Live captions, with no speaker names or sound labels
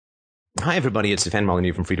Hi, everybody. It's Stefan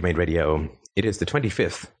Molyneux from Freedomain Radio. It is the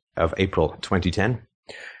 25th of April, 2010.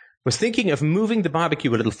 Was thinking of moving the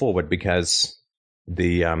barbecue a little forward because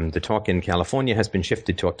the talk in California has been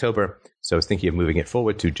shifted to October. So I was thinking of moving it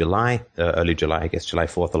forward to July, early July, I guess July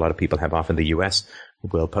 4th. A lot of people have off in the US.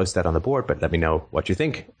 We'll post that on the board, but let me know what you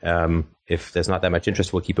think. If there's not that much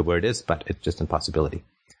interest, we'll keep it where it is, but it's just a possibility.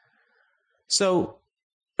 So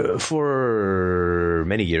for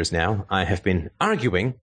many years now, I have been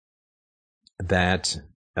arguing that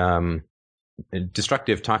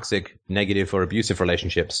destructive, toxic, negative, or abusive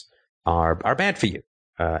relationships are bad for you,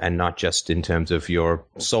 and not just in terms of your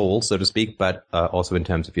soul, so to speak, but also in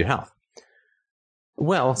terms of your health.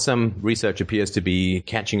 Well, some research appears to be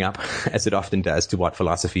catching up, as it often does, to what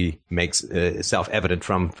philosophy makes self-evident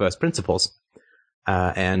from first principles.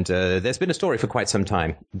 And there's been a story for quite some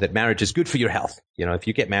time that marriage is good for your health. You know, if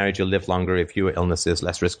you get married, you'll live longer, if fewer illnesses,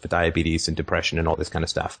 less risk for diabetes and depression and all this kind of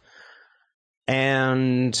stuff.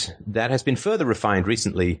 And that has been further refined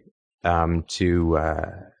recently to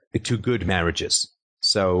good marriages.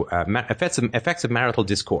 So effects of marital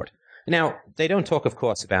discord. Now, they don't talk, of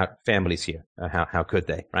course, about families here. How could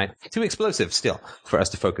they, right? Too explosive still for us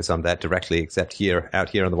to focus on that directly, except out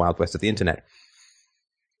here on the Wild West of the Internet.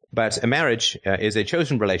 But a marriage is a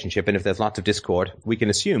chosen relationship, and if there's lots of discord, we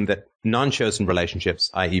can assume that non-chosen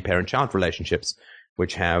relationships, i.e. parent-child relationships,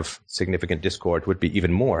 which have significant discord, would be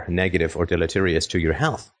even more negative or deleterious to your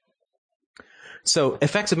health. So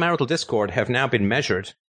effects of marital discord have now been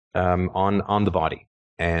measured on the body,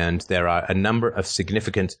 and there are a number of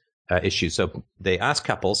significant issues. So they ask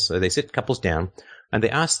couples, they sit couples down, and they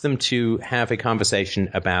ask them to have a conversation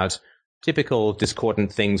about typical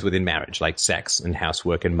discordant things within marriage, like sex and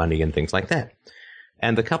housework and money and things like that.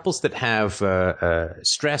 And the couples that have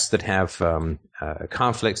stress, that have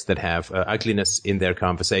conflicts, that have ugliness in their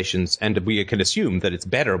conversations, and we can assume that it's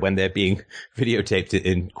better when they're being videotaped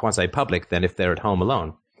in quasi-public than if they're at home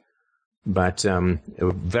alone. But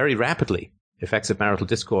very rapidly, effects of marital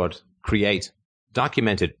discord create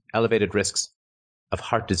documented elevated risks of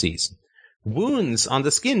heart disease. Wounds on the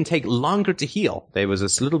skin take longer to heal. There was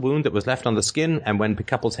this little wound that was left on the skin, and when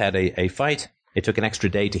couples had a fight, it took an extra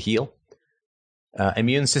day to heal.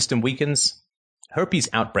 Immune system weakens. Herpes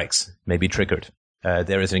outbreaks may be triggered.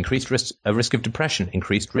 There is an increased risk of depression,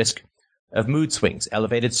 increased risk of mood swings,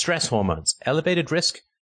 elevated stress hormones, elevated risk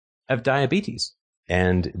of diabetes.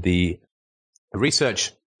 And the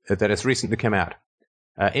research that has recently come out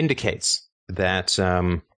indicates that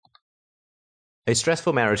a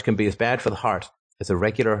stressful marriage can be as bad for the heart as a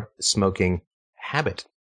regular smoking habit.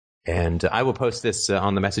 And I will post this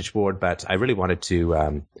on the message board, but I really wanted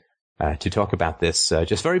to talk about this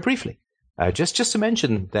just very briefly. Just to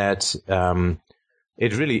mention that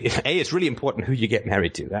it's really important who you get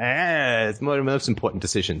married to. It's one of the most important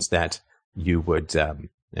decisions that you would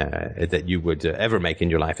ever make in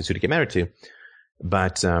your life is who to get married to.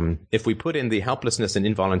 But if we put in the helplessness and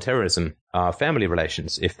involuntarism of family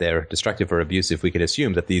relations, if they're destructive or abusive, we can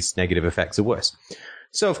assume that these negative effects are worse.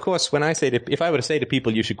 So, of course, if I were to say to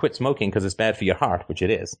people you should quit smoking because it's bad for your heart, which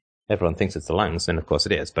it is, everyone thinks it's the lungs, and of course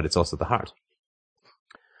it is, but it's also the heart.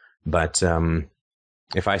 But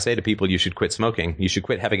if I say to people you should quit smoking, you should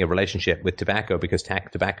quit having a relationship with tobacco because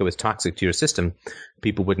tobacco is toxic to your system,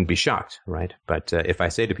 people wouldn't be shocked, right? But if I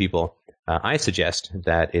say to people, I suggest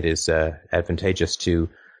that it is advantageous to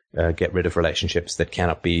get rid of relationships that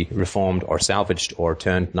cannot be reformed or salvaged or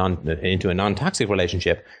turned into a non-toxic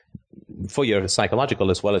relationship for your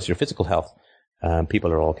psychological as well as your physical health.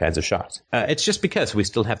 People are all kinds of shocked. It's just because we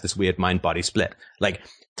still have this weird mind-body split. Like,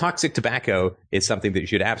 toxic tobacco is something that you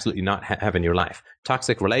should absolutely not have in your life.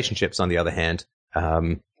 Toxic relationships, on the other hand,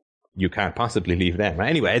 you can't possibly leave them.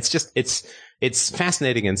 Anyway, it's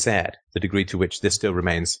fascinating and sad, the degree to which this still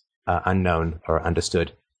remains unknown or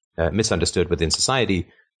misunderstood within society.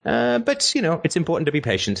 But, it's important to be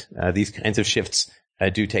patient. These kinds of shifts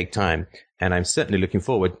do take time, and I'm certainly looking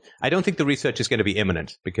forward. I don't think the research is going to be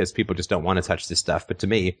imminent because people just don't want to touch this stuff. But to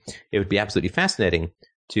me, it would be absolutely fascinating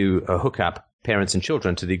to hook up parents and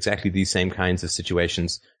children to exactly these same kinds of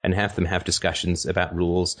situations and have them have discussions about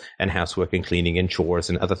rules and housework and cleaning and chores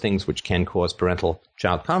and other things which can cause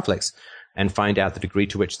parental-child conflicts, and find out the degree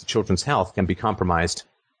to which the children's health can be compromised,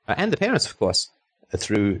 and the parents, of course,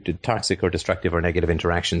 through toxic or destructive or negative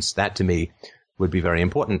interactions. That, to me, would be very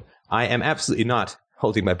important. I am absolutely not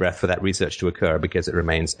holding my breath for that research to occur because it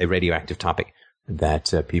remains a radioactive topic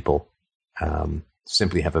that people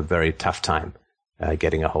simply have a very tough time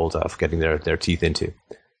getting a hold of, getting their teeth into.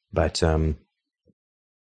 But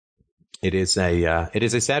it is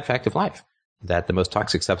a sad fact of life that the most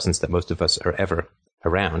toxic substance that most of us are ever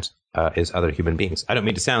around is other human beings. I don't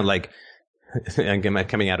mean to sound like I'm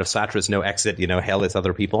coming out of Sartre's No Exit, hell is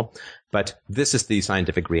other people, but this is the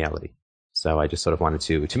scientific reality. So I just sort of wanted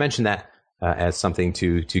to mention that as something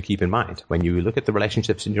to keep in mind when you look at the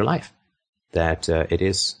relationships in your life, that it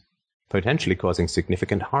is potentially causing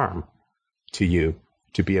significant harm to you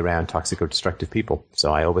to be around toxic or destructive people.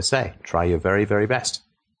 So I always say, try your very, very best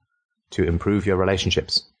to improve your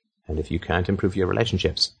relationships. And if you can't improve your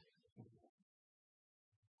relationships,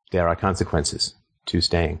 there are consequences to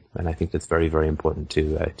staying. And I think that's very, very important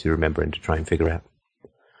to remember and to try and figure out.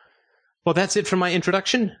 Well, that's it from my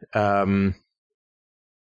introduction.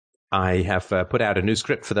 I have put out a new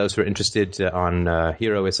script for those who are interested on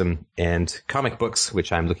heroism and comic books,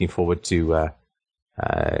 which I'm looking forward to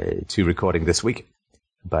recording this week.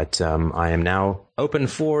 But I am now open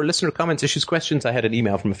for listener comments, issues, questions. I had an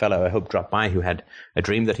email from a fellow I hope dropped by who had a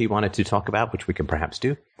dream that he wanted to talk about, which we can perhaps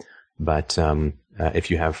do. But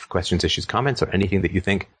if you have questions, issues, comments, or anything that you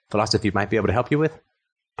think philosophy might be able to help you with,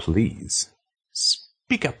 please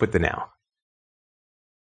speak up with the now.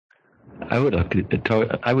 I would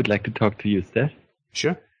like to talk to you, Steph.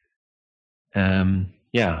 Sure. I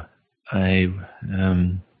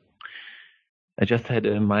just had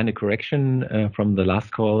a minor correction from the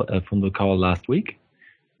last call, from the call last week.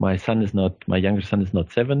 My younger son is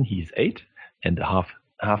not 7; he's 8 and half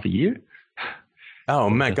a year. Oh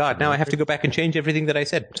my God! Now I have to go back and change everything that I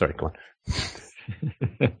said. Sorry, go on.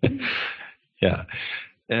 Yeah.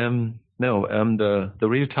 The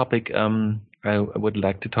real topic I would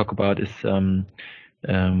like to talk about is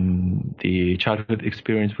the childhood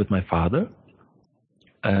experience with my father.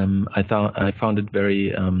 I found it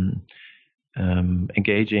very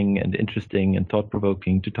engaging and interesting and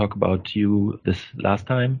thought-provoking to talk about you this last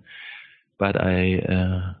time, but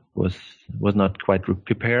I was not quite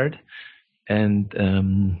prepared, and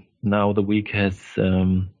now the week has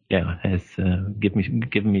given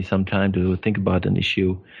me some time to think about an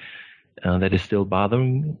issue that is still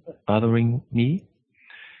bothering me,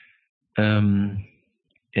 and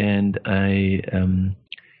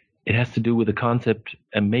it has to do with the concept,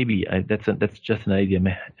 and maybe that's just an idea.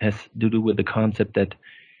 It has to do with the concept that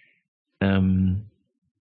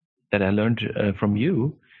I learned from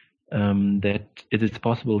you, that it is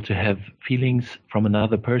possible to have feelings from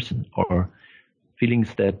another person, or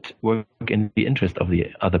feelings that work in the interest of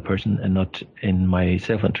the other person and not in my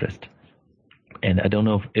self-interest. And I don't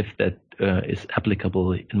know if that is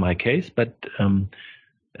applicable in my case, but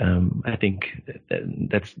I think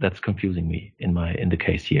that's confusing me in the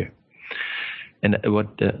case here. And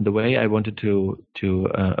what the way I wanted to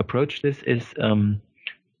approach this is,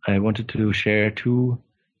 I wanted to share two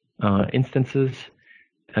instances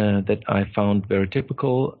that I found very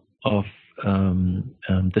typical of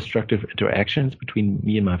destructive interactions between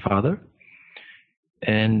me and my father.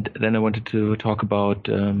 And then I wanted to talk about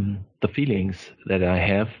the feelings that I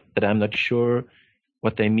have, that I'm not sure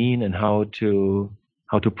what they mean and how to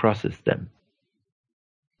process them.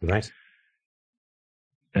 Right.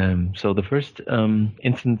 So the first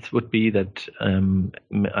instance would be that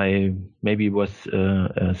I maybe was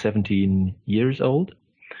 17 years old,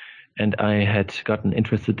 and I had gotten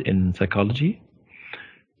interested in psychology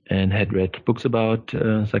and had read books about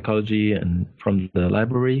psychology and from the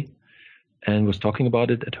library, and was talking about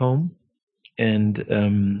it at home. And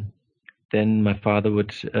then my father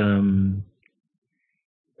would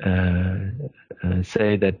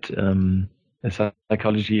say that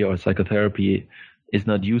psychology or psychotherapy is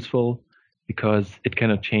not useful because it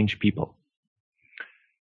cannot change people.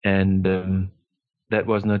 And that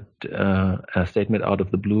was not a statement out of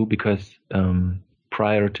the blue, because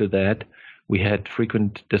prior to that, we had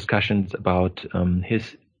frequent discussions about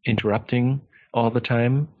his interrupting all the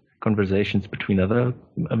time conversations between other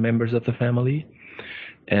members of the family,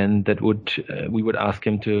 and that we would ask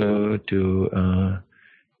him to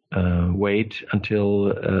wait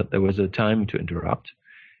until there was a time to interrupt,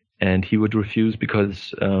 and he would refuse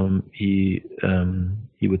because he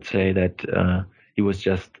would say that he was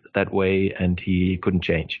just that way and he couldn't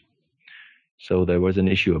change. So there was an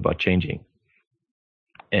issue about changing,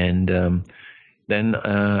 and then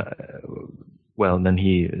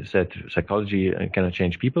he said psychology cannot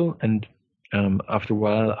change people. And after a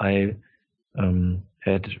while, I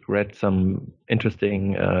had read some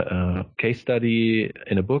interesting case study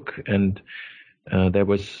in a book, and there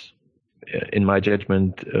was, in my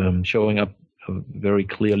judgment, showing up very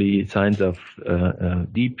clearly signs of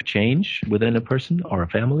deep change within a person or a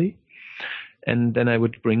family. And then I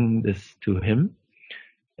would bring this to him,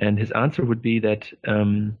 and his answer would be that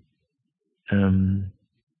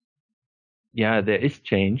there is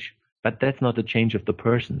change, but that's not a change of the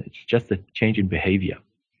person. It's just a change in behavior.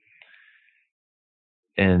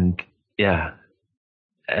 And yeah,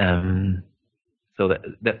 so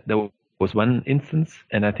that there was one instance,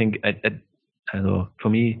 and I think I don't know, for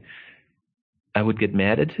me, I would get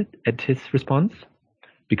mad at his response,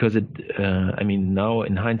 because I mean, now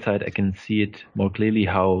in hindsight, I can see it more clearly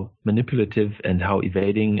how manipulative and how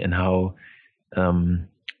evading and how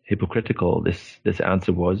hypocritical this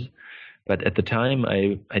answer was. But at the time,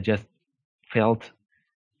 I just felt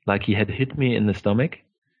like he had hit me in the stomach,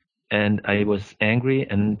 and I was angry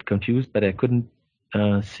and confused, but I couldn't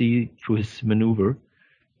see through his maneuver.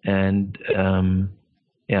 And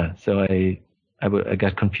so I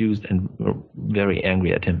got confused and very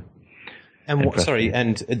angry at him. And sorry,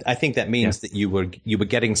 and I think that means that you were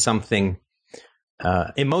getting something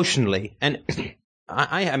emotionally. And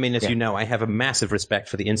I mean, as you know, I have a massive respect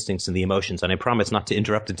for the instincts and the emotions, and I promise not to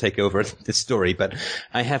interrupt and take over this story, but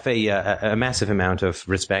I have a massive amount of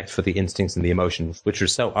respect for the instincts and the emotions, which are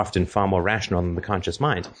so often far more rational than the conscious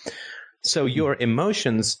mind. So your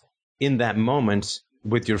emotions in that moment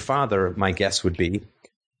with your father, my guess would be,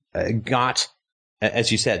 got,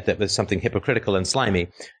 as you said, that was something hypocritical and slimy.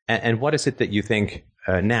 And what is it that you think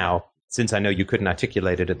now, since I know you couldn't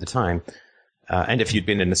articulate it at the time, and if you'd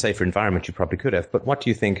been in a safer environment, you probably could have, but what do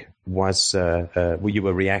you think was what you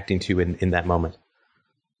were reacting to in that moment?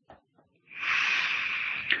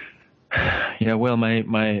 Yeah, well,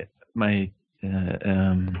 my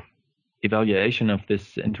evaluation of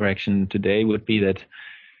this interaction today would be that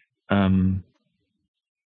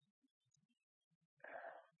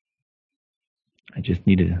I just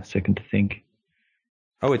need a second to think.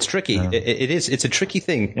 Oh, it's tricky. It is. It's a tricky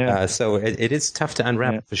thing. Yeah. So it is tough to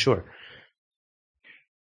unwrap for sure.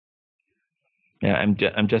 Yeah, I'm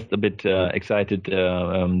just a bit excited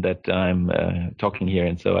that I'm talking here,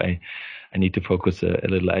 and so I need to focus a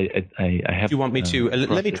little. I have. Do you want me to?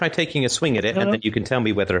 Let me try taking a swing at it, and then you can tell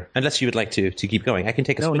me whether, unless you would like to keep going, I can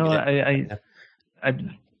take a swing at it.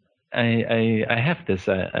 I have this.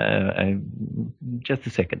 I just a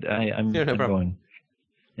second. I'm going.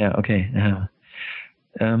 Yeah. Okay.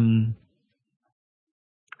 I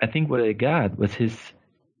think what I got was his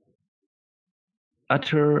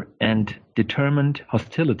utter and determined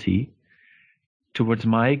hostility towards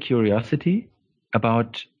my curiosity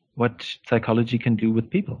about what psychology can do with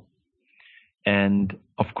people. And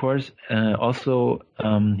of course, also,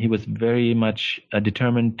 he was very much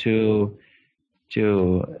determined to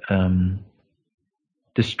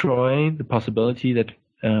destroy the possibility that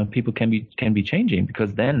people can be changing,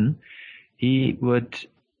 because then he would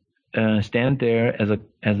stand there as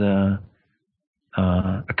a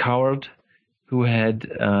coward who had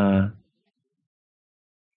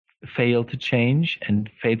failed to change and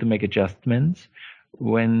failed to make adjustments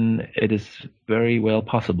when it is very well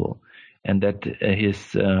possible, and that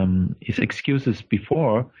his excuses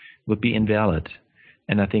before would be invalid.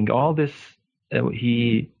 And I think all this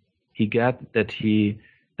he got that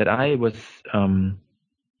I was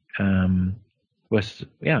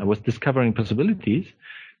discovering possibilities,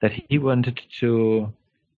 that he wanted to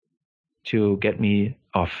get me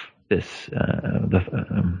off this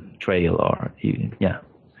trail, or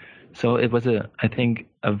so it was I think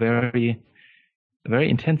a very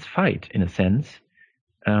intense fight, in a sense,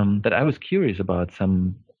 that I was curious about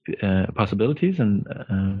some possibilities and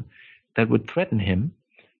that would threaten him,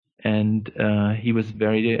 and he was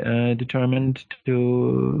very determined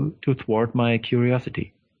to thwart my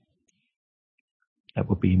curiosity. That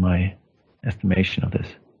would be my estimation of this.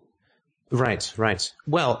 Right.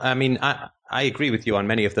 Well, I mean, I agree with you on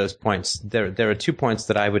many of those points. There are 2 points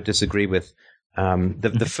that I would disagree with.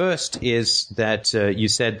 The first is that you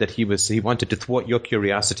said that he wanted to thwart your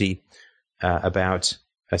curiosity about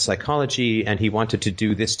psychology, and he wanted to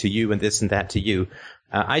do this to you and this and that to you.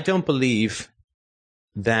 I don't believe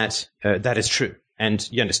that that is true. And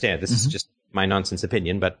you understand, this is just my nonsense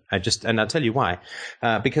opinion, but and I'll tell you why.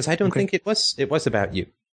 Because I don't think it was about you.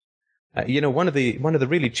 One of the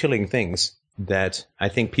really chilling things that I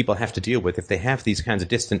think people have to deal with if they have these kinds of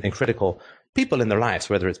distant and critical people in their lives,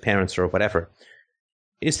 whether it's parents or whatever,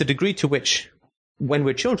 is the degree to which, when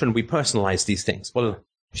we're children, we personalize these things. Well,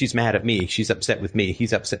 she's mad at me, she's upset with me,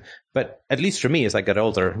 he's upset. But at least for me, as I got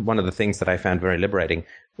older, one of the things that I found very liberating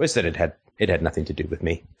was that it had nothing to do with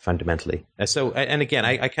me, fundamentally. So, and again,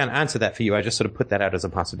 I can't answer that for you. I just sort of put that out as a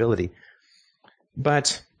possibility.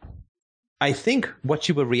 But I think what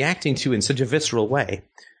you were reacting to in such a visceral way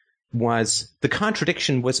was the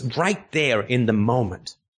contradiction was right there in the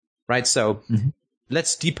moment, right? So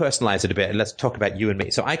let's depersonalize it a bit and let's talk about you and me.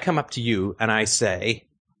 So I come up to you and I say,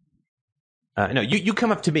 you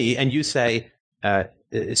come up to me and you say,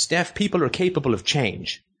 Steph, people are capable of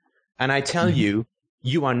change. And I tell you,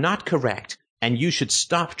 you are not correct, and you should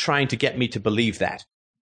stop trying to get me to believe that.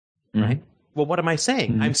 Right? Well, what am I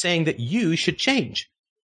saying? I'm saying that you should change.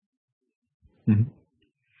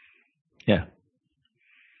 Yeah.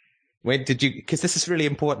 Wait, because this is really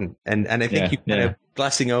important, and I think you're kind of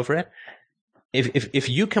glossing over it. If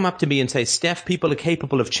you come up to me and say, Steph, people are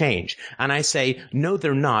capable of change, and I say, no,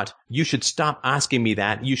 they're not, you should stop asking me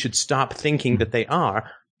that, you should stop thinking that they are,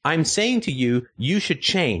 I'm saying to you, you should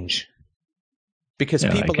change. Because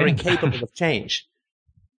people are incapable of change.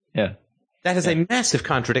 Yeah. That is a massive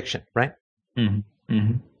contradiction, right? And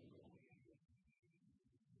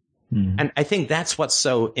I think that's what's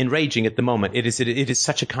so enraging at the moment. It is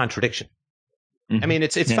such a contradiction. I mean,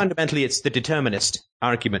 it's fundamentally, it's the determinist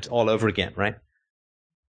argument all over again, right?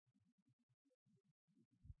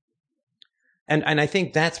 And I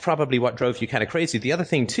think that's probably what drove you kind of crazy. The other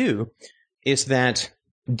thing, too, is that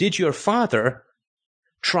did your father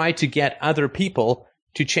try to get other people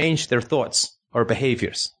to change their thoughts or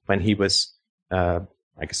behaviors when he was, I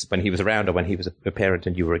guess, when he was around or when he was a parent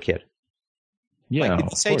and you were a kid? Yeah, like, did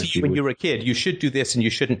he say to you when you were a kid, you should do this and you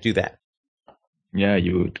shouldn't do that? Yeah,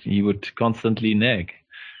 he would constantly nag.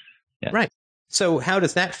 Yeah. Right. So how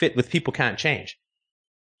does that fit with people can't change?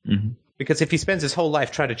 Because if he spends his whole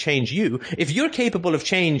life trying to change you, if you're capable of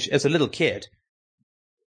change as a little kid,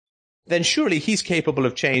 then surely he's capable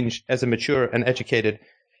of change as a mature and educated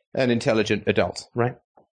and intelligent adult, right?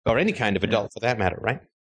 Or any kind of adult for that matter, right?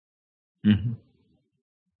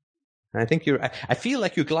 I think I feel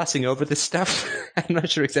like you're glossing over this stuff. I'm not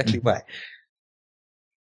sure exactly why.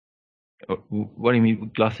 What do you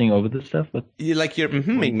mean glossing over this stuff? You're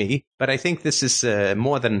mm-hmming me, but I think this is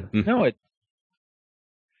more than... No,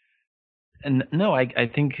 I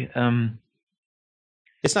think...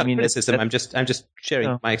 it's not criticism. I'm just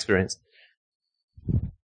sharing my experience.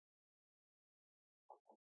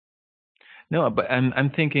 No, but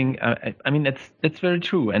I'm thinking. I mean, that's very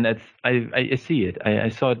true, and I see it. I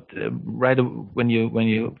saw it right when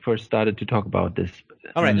you first started to talk about this.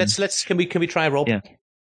 All right, let's can we try a role? Yeah.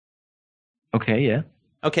 Okay. Yeah.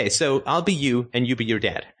 Okay, so I'll be you, and you be your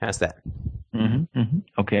dad. How's that?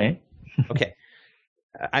 Okay. Okay.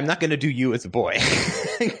 I'm not going to do you as a boy.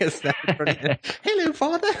 Hello,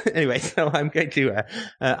 father. Anyway, so I'm going to.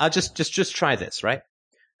 I'll just try this, right?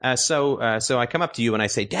 So I come up to you and I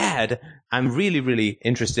say, Dad, I'm really, really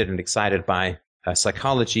interested and excited by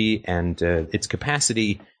psychology and its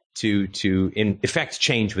capacity to in effect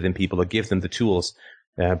change within people or give them the tools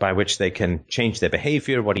by which they can change their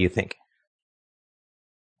behavior. What do you think?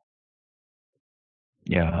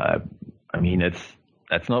 Yeah, I mean,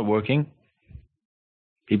 that's not working.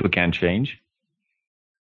 People can't change.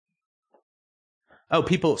 Oh,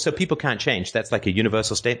 people can't change. That's like a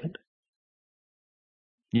universal statement?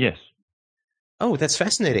 Yes. Oh, that's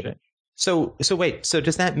fascinating. Okay. So wait, so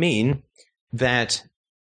does that mean that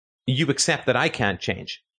you accept that I can't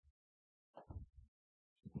change?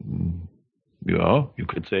 Yeah, you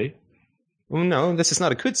could say. Well, no, this is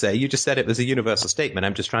not a could say. You just said it was a universal statement.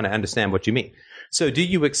 I'm just trying to understand what you mean. So do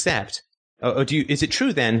you accept, or is it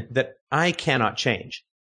true then that I cannot change?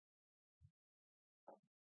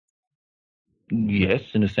 Yes,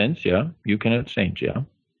 in a sense, yeah. You cannot change, yeah.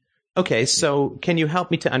 Okay, so can you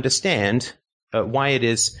help me to understand why it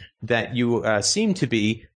is that you seem to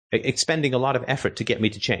be expending a lot of effort to get me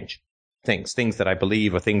to change things that I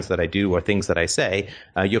believe or things that I do or things that I say?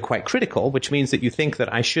 You're quite critical, which means that you think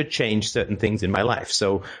that I should change certain things in my life.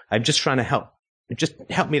 So I'm just trying to help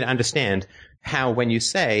me to understand how when you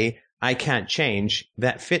say I can't change,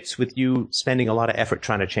 that fits with you spending a lot of effort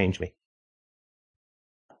trying to change me.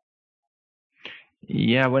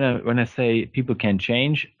 Yeah, when I say people can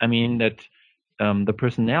change, I mean that the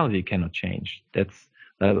personality cannot change. That's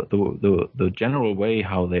the general way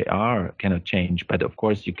how they are cannot change. But of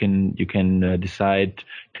course, you can decide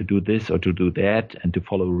to do this or to do that and to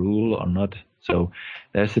follow a rule or not. So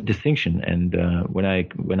there's a distinction. And when I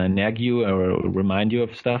nag you or remind you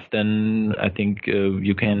of stuff, then I think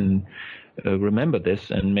you can remember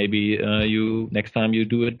this, and maybe you next time you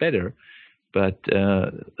do it better. But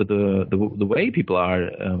the way people are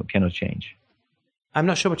cannot change. I'm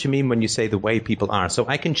not sure what you mean when you say the way people are. So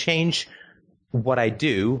I can change what I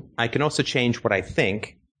do. I can also change what I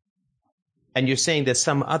think. And you're saying there's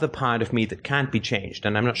some other part of me that can't be changed,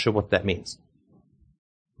 and I'm not sure what that means.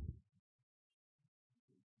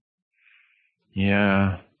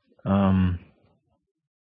 Yeah. I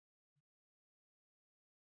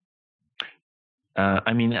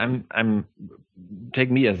mean, I'm take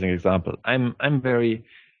me as an example. I'm very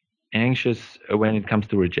anxious when it comes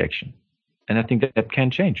to rejection. And I think that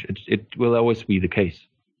can change. It will always be the case.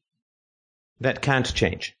 That can't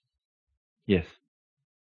change. Yes.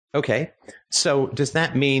 Okay. So does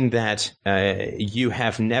that mean that you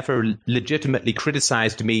have never legitimately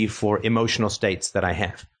criticized me for emotional states that I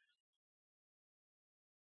have?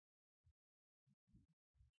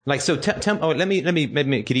 Like, so let me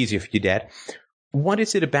make it easier for you, Dad. What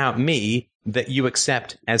is it about me that you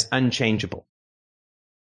accept as unchangeable?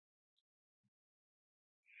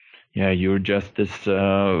 Yeah, you're just this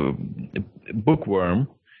bookworm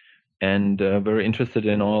and very interested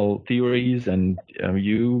in all theories, and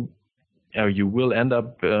you will end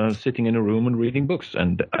up sitting in a room and reading books,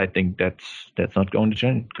 and I think that's not going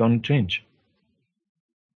to change.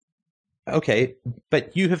 Okay,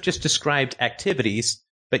 but you have just described activities,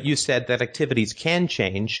 but you said that activities can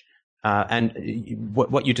change, and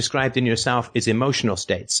what you described in yourself is emotional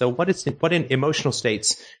states. So what in emotional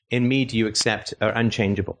states in me do you accept are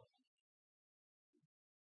unchangeable?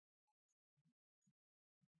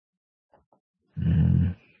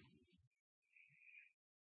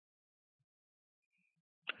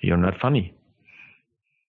 You're not funny.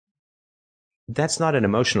 That's not an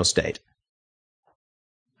emotional state.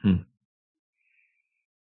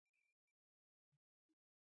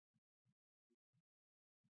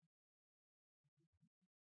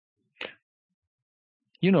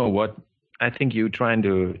 You know what? I think you're trying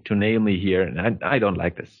to nail me here, and I don't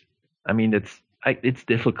like this. I mean, it's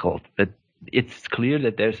difficult, but it's clear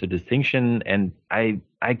that there's a distinction, and I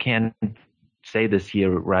can't say this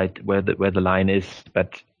here right where the line is,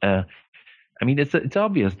 but I mean, it's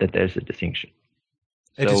obvious that there's a distinction.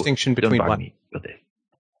 A distinction between don't bug what? me with this.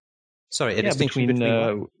 Sorry, a distinction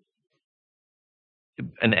between what?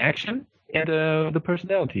 An action and the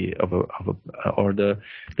personality of or the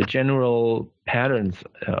general patterns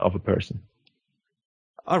of a person.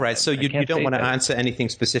 All right, so you don't want to answer anything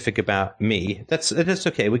specific about me. That's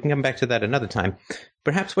okay. We can come back to that another time.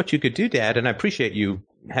 Perhaps what you could do, Dad, and I appreciate you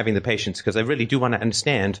having the patience because I really do want to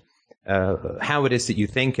understand how it is that you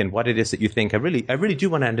think and what it is that you think. I really do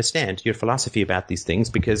want to understand your philosophy about these things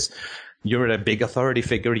because you're a big authority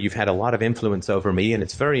figure. You've had a lot of influence over me, and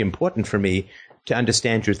it's very important for me to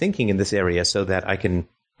understand your thinking in this area so that I can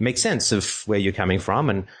make sense of where you're coming from.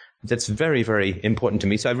 And that's very, very important to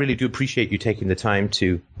me. So I really do appreciate you taking the time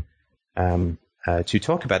to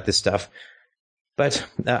talk about this stuff. But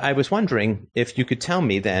I was wondering if you could tell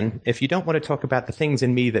me then, if you don't want to talk about the things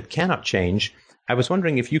in me that cannot change, I was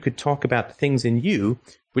wondering if you could talk about the things in you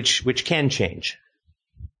which can change.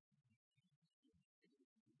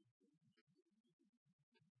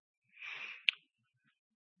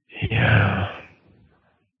 Yeah.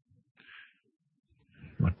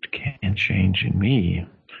 What can change in me?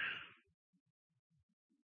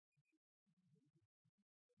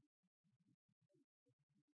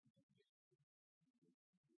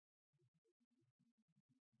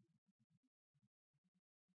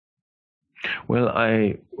 Well,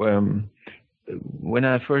 when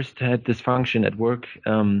I first had this function at work,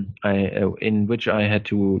 in which I had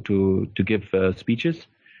to give speeches,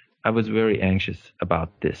 I was very anxious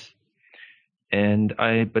about this, but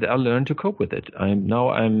I learned to cope with it.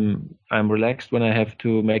 I'm relaxed when I have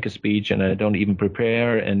to make a speech, and I don't even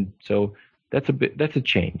prepare, and so that's a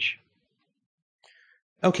change.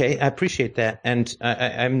 Okay, I appreciate that. And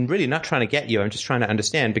I'm really not trying to get you. I'm just trying to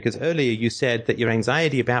understand because earlier you said that your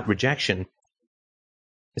anxiety about rejection,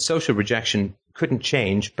 social rejection, couldn't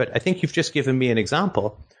change. But I think you've just given me an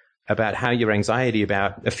example about how your anxiety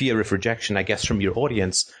about a fear of rejection, I guess, from your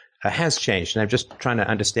audience has changed. And I'm just trying to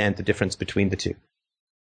understand the difference between the two.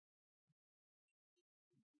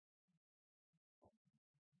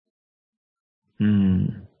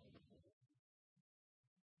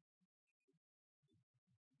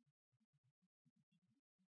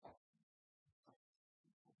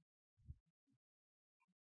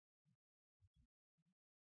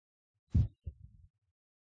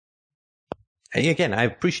 Again, I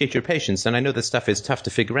appreciate your patience, and I know this stuff is tough to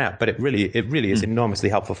figure out, but it really is enormously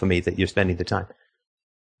helpful for me that you're spending the time.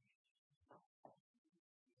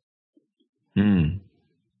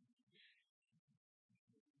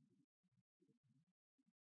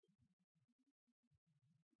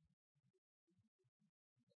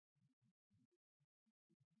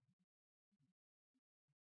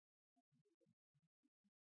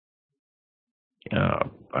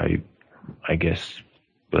 I guess,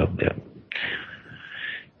 well, yeah.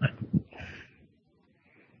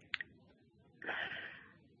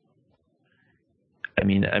 I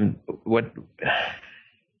mean, what? Do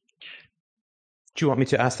you want me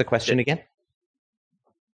to ask the question again?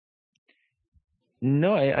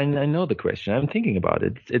 No, I know the question. I'm thinking about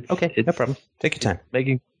it. It's okay. No problem. Take your time.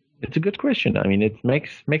 it's a good question. I mean, it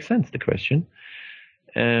makes sense, the question.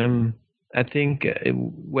 I think, I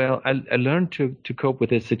learned to cope with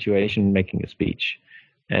this situation making a speech,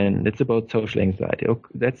 and it's about social anxiety.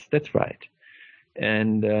 Okay, that's right.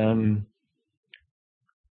 And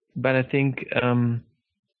but I think, I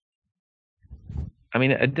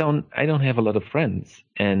mean, I don't have a lot of friends,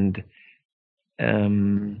 and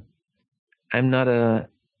I'm not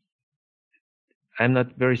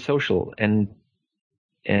very social, and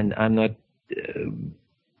I'm not.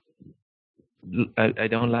 I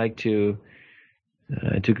don't like to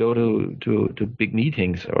go to big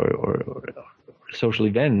meetings or social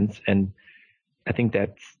events, and I think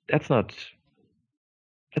that's not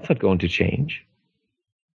going to change.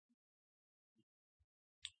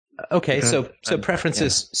 Okay, because so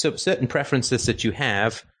preferences, so certain preferences that you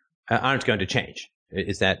have aren't going to change.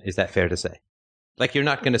 Is that fair to say? Like, you're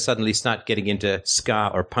not going to suddenly start getting into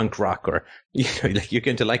ska or punk rock, or like, you're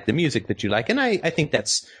going to like the music that you like, and I think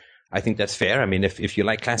that's fair. I mean, if you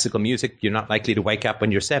like classical music, you're not likely to wake up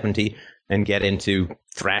when you're 70 and get into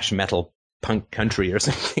thrash metal, punk country or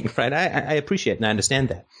something, right? I appreciate and I understand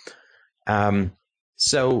that.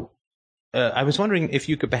 So I was wondering if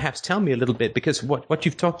you could perhaps tell me a little bit, because what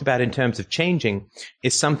you've talked about in terms of changing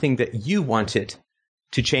is something that you wanted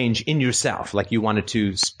to change in yourself, like you wanted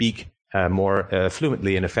to speak more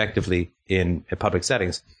fluently and effectively in public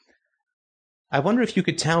settings. I wonder if you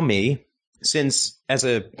could tell me, since as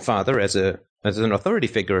a father, as an authority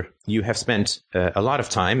figure, you have spent a lot of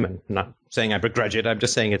time, and I'm not saying I begrudge it, I'm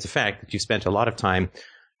just saying it's a fact that you spent a lot of time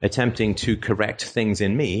attempting to correct things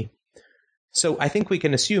in me. So I think we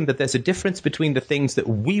can assume that there's a difference between the things that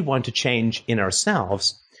we want to change in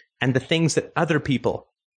ourselves and the things that other people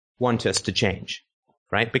want us to change,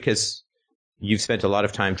 right? Because you've spent a lot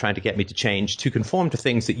of time trying to get me to change, to conform to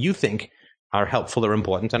things that you think are helpful or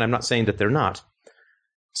important, and I'm not saying that they're not.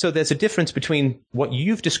 So there's a difference between what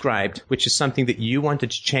you've described, which is something that you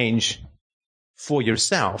wanted to change for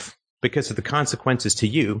yourself because of the consequences to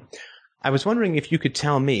you. I was wondering if you could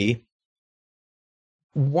tell me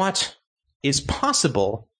what is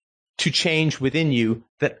possible to change within you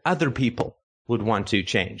that other people would want to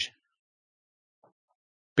change.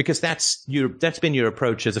 Because that's been your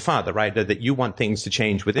approach as a father, right? That you want things to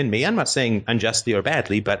change within me. I'm not saying unjustly or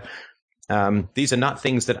badly, but these are not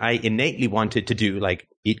things that I innately wanted to do, like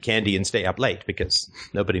eat candy and stay up late, because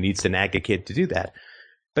nobody needs to nag a kid to do that.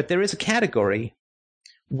 But there is a category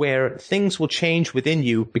where things will change within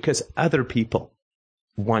you because other people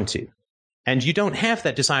want to. And you don't have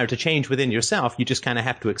that desire to change within yourself. You just kind of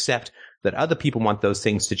have to accept that other people want those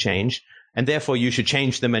things to change, and therefore you should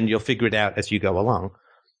change them, and you'll figure it out as you go along.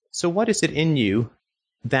 So what is it in you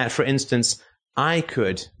that, for instance, I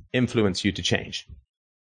could influence you to change?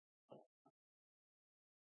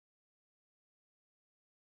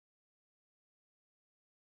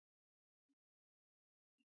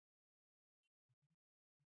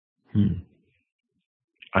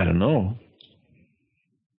 I don't know.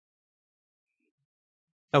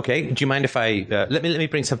 Okay, do you mind if I let me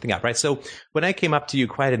bring something up, right? So when I came up to you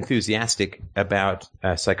quite enthusiastic about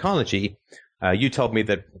psychology, you told me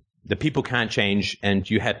that the people can't change, and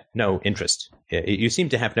you had no interest. You seem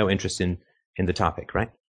to have no interest in the topic,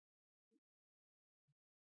 right?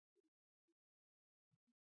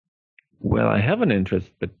 Well, I have an interest,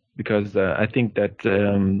 but because I think that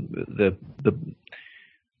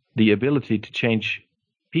the ability to change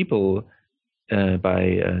people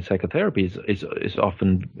by psychotherapy is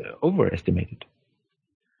often overestimated.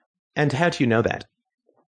 And how do you know that?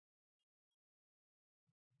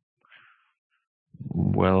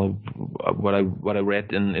 Well, what I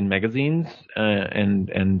read in magazines,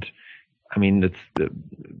 and I mean,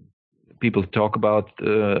 people talk about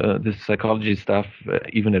this psychology stuff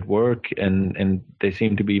even at work, and they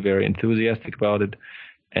seem to be very enthusiastic about it,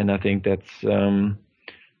 and I think that's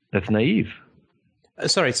naive.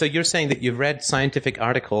 Sorry, so you're saying that you've read scientific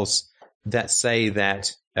articles that say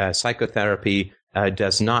that psychotherapy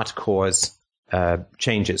does not cause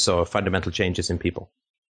changes or fundamental changes in people?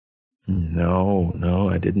 No,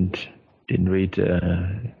 I didn't read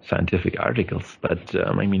scientific articles, but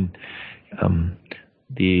I mean,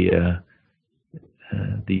 the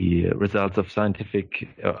results of scientific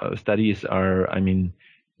studies are, I mean,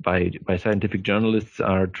 by scientific journalists,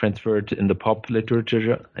 are transferred in the pop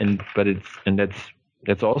literature, but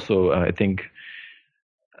that's also, I think,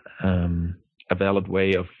 a valid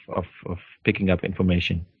way of picking up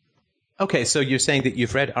information. Okay, so you're saying that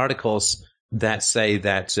you've read articles that say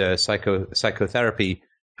that psychotherapy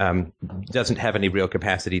doesn't have any real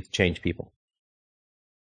capacity to change people.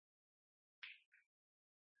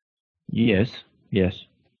 Yes.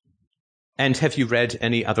 And have you read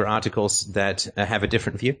any other articles that have a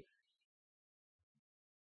different view?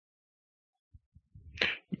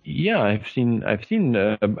 Yeah, I've seen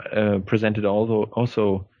presented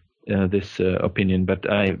also this opinion, but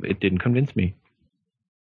it didn't convince me.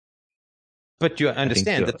 But you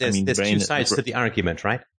understand that there's two sides to the argument,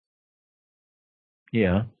 right?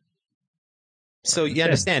 Yeah. So you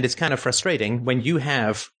understand it's kind of frustrating when you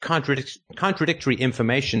have contradictory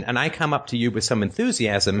information and I come up to you with some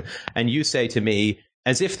enthusiasm and you say to me,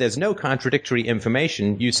 as if there's no contradictory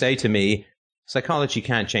information, you say to me, psychology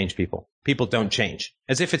can't change people. People don't change.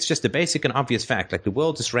 As if it's just a basic and obvious fact, like the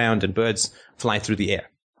world is round and birds fly through the air.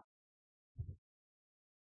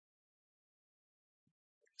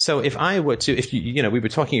 So if I were to, we were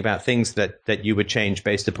talking about things that you would change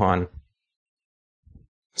based upon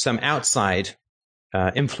some outside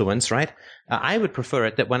influence, right? I would prefer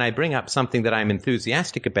it that when I bring up something that I'm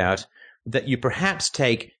enthusiastic about, that you perhaps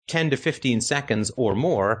take 10 to 15 seconds or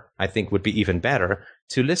more, I think would be even better,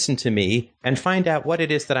 to listen to me and find out what it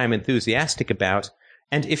is that I'm enthusiastic about.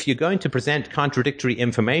 And if you're going to present contradictory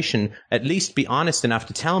information, at least be honest enough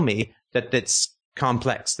to tell me that it's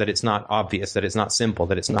complex, that it's not obvious, that it's not simple,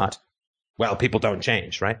 that it's not, well, people don't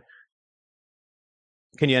change, right?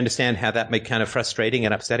 Can you understand how that may be kind of frustrating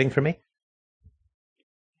and upsetting for me?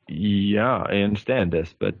 Yeah, I understand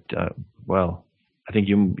this, but well, I think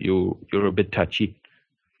you're a bit touchy.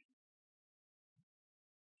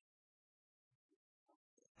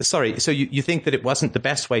 Sorry, so you think that it wasn't the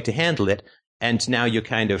best way to handle it, and now you're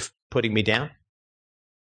kind of putting me down?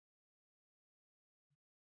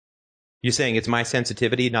 You're saying it's my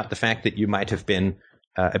sensitivity, not the fact that you might have been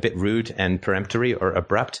a bit rude and peremptory or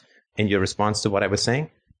abrupt in your response to what I was saying?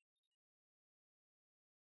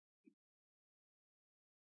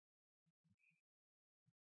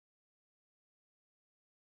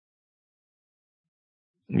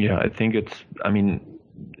 Yeah, I think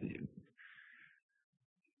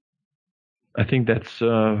that's...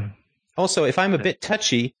 Also, if I'm a bit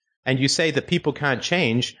touchy and you say that people can't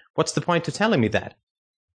change, what's the point of telling me that?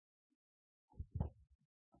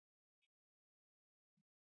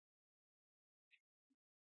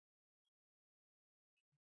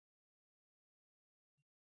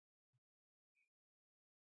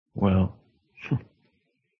 Well,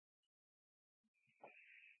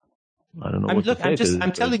 I don't know what to say.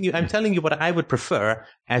 I'm telling you what I would prefer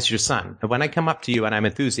as your son. When I come up to you and I'm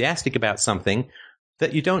enthusiastic about something,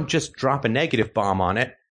 that you don't just drop a negative bomb on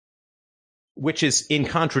it, which is in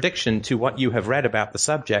contradiction to what you have read about the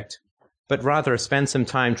subject, but rather spend some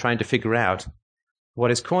time trying to figure out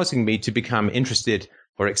what is causing me to become interested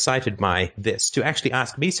or excited by this, to actually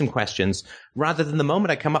ask me some questions, rather than the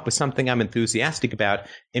moment I come up with something I'm enthusiastic about,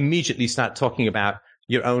 immediately start talking about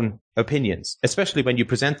your own opinions, especially when you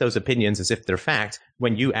present those opinions as if they're fact,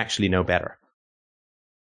 when you actually know better.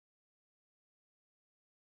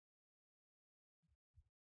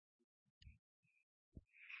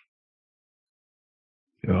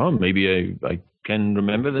 Yeah, maybe I can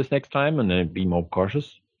remember this next time and be more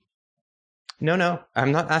cautious. No,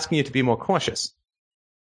 I'm not asking you to be more cautious.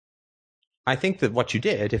 I think that what you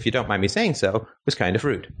did, if you don't mind me saying so, was kind of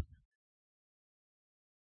rude.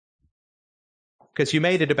 Because you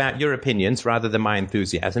made it about your opinions rather than my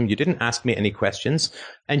enthusiasm. You didn't ask me any questions,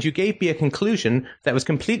 and you gave me a conclusion that was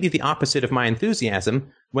completely the opposite of my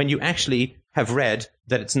enthusiasm when you actually have read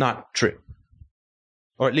that it's not true.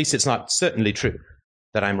 Or at least it's not certainly true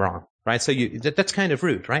that I'm wrong, right? So that's kind of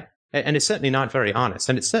rude, right? And it's certainly not very honest,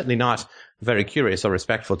 and it's certainly not very curious or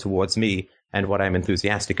respectful towards me and what I'm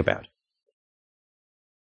enthusiastic about.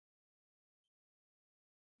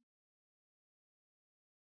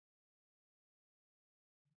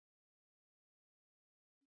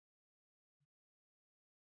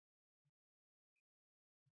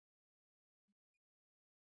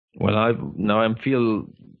 Well, I'm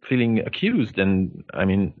feeling accused, and I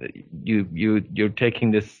mean, you're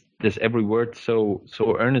taking this every word so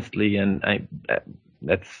earnestly, and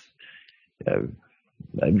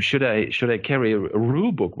should I carry a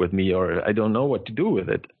rule book with me, or I don't know what to do with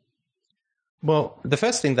it. Well, the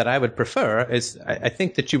first thing that I would prefer is I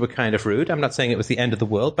think that you were kind of rude. I'm not saying it was the end of the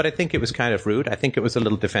world, but I think it was kind of rude. I think it was a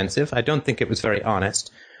little defensive. I don't think it was very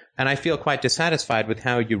honest. And I feel quite dissatisfied with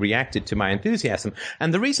how you reacted to my enthusiasm.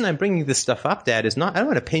 And the reason I'm bringing this stuff up, Dad, is not, I don't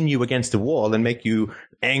want to pin you against a wall and make you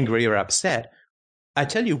angry or upset. I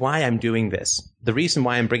tell you why I'm doing this. The reason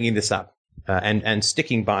why I'm bringing this up and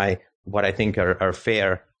sticking by what I think are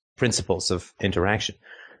fair principles of interaction.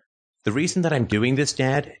 The reason that I'm doing this,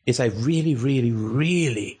 Dad, is I really, really,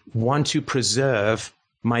 really want to preserve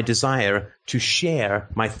my desire to share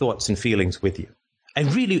my thoughts and feelings with you.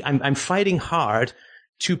 I'm fighting hard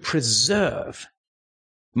to preserve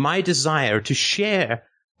my desire to share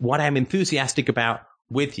what I'm enthusiastic about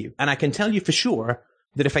with you. And I can tell you for sure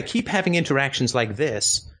that if I keep having interactions like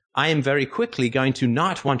this, I am very quickly going to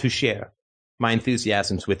not want to share my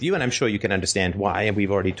enthusiasms with you. And I'm sure you can understand why. And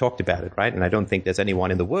we've already talked about it, right? And I don't think there's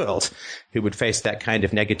anyone in the world who would face that kind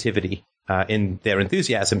of negativity in their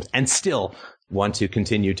enthusiasms and still want to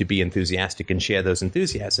continue to be enthusiastic and share those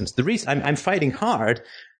enthusiasms. The reason I'm fighting hard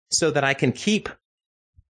so that I can keep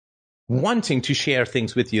wanting to share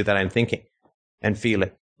things with you that I'm thinking and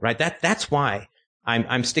feeling, right? That's why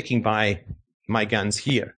I'm sticking by my guns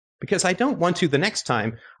here, because I don't want to the next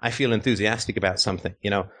time I feel enthusiastic about something.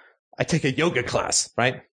 You know, I take a yoga class,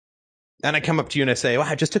 right? And I come up to you and I say, "Well,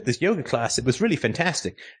 I just took this yoga class. It was really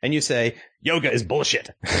fantastic." And you say, "Yoga is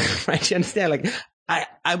bullshit." Right? You understand? Like,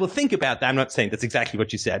 I will think about that. I'm not saying that's exactly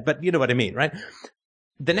what you said, but you know what I mean, right?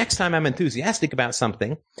 The next time I'm enthusiastic about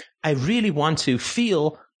something, I really want to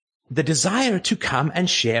feel the desire to come and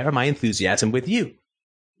share my enthusiasm with you.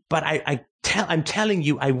 But I'm telling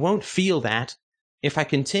you, I won't feel that if I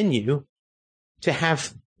continue to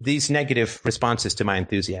have these negative responses to my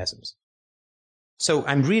enthusiasms. So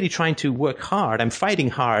I'm really trying to work hard. I'm fighting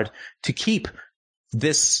hard to keep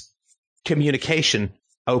this communication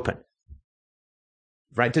open.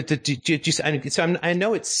 Right? So I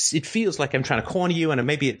know it feels like I'm trying to corner you, and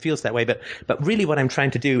maybe it feels that way, but really what I'm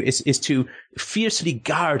trying to do is to fiercely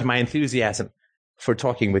guard my enthusiasm for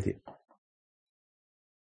talking with you.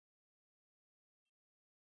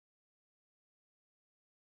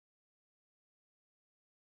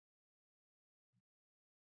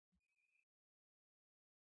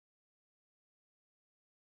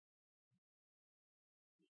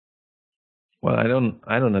 Well, I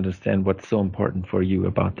don't understand what's so important for you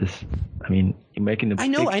about this. I mean, you're making a I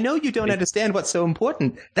know you don't understand what's so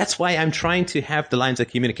important. That's why I'm trying to have the lines of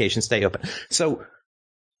communication stay open. So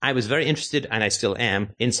I was very interested, and I still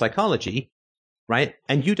am, in psychology, right?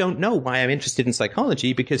 And you don't know why I'm interested in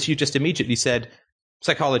psychology because you just immediately said,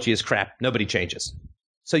 psychology is crap. Nobody changes.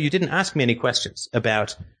 So you didn't ask me any questions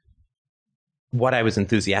about what I was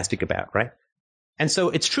enthusiastic about, right? And so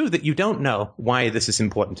it's true that you don't know why this is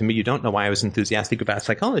important to me. You don't know why I was enthusiastic about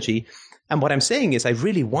psychology. And what I'm saying is I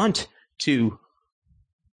really want to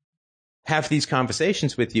have these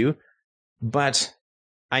conversations with you, but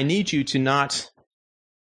I need you to not,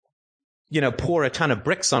 pour a ton of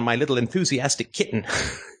bricks on my little enthusiastic kitten,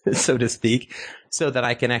 so to speak, so that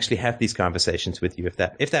I can actually have these conversations with you, if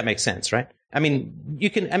that makes sense, right? I mean,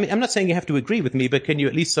 I'm not saying you have to agree with me, but can you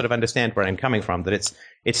at least sort of understand where I'm coming from, that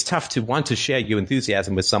it's tough to want to share your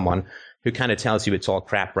enthusiasm with someone who kind of tells you it's all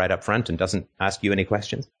crap right up front and doesn't ask you any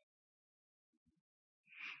questions?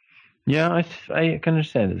 Yeah, I can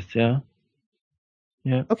understand this. Yeah.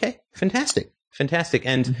 Yeah. Okay. Fantastic.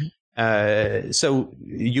 And so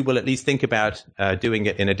you will at least think about doing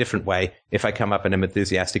it in a different way if I come up and I'm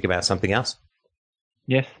enthusiastic about something else?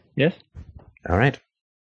 Yes. All right.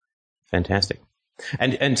 Fantastic.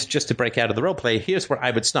 And just to break out of the role play, here's where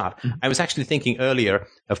I would stop. Mm-hmm. I was actually thinking earlier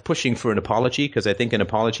of pushing for an apology because I think an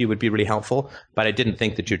apology would be really helpful, but I didn't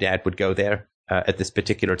think that your dad would go there at this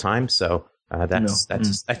particular time. So that's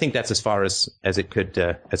I think that's as far as it could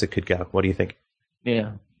go. What do you think?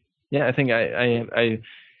 Yeah. I think I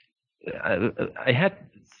had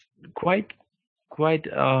quite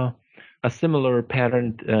a similar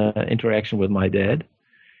pattern interaction with my dad,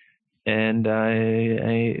 and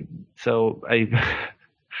it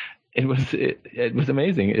was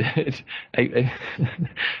amazing.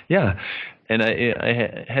 Yeah, and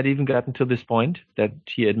I had even gotten to this point that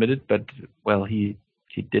he admitted, but well, he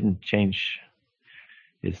didn't change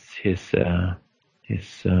his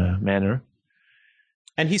manner.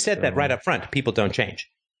 And he said that right up front. People don't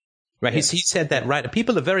change. Right. Yes. He said that right.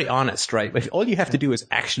 People are very honest, right? All you have to do is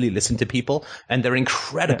actually listen to people, and they're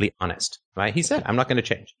incredibly honest, right? He said, I'm not going to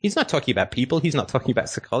change. He's not talking about people. He's not talking about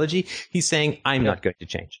psychology. He's saying, I'm not going to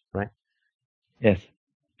change, right? Yes.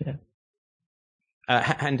 Yeah.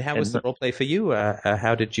 And how was the role play for you?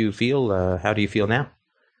 How did you feel? How do you feel now?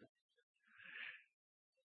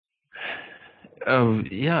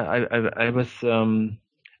 Yeah, I was,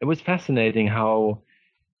 it was fascinating how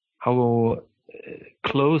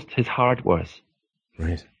closed his heart was.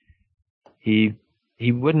 Right. He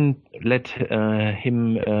wouldn't let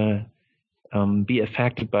him be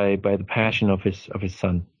affected by the passion of his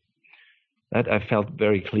son. That I felt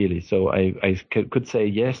very clearly. So I could say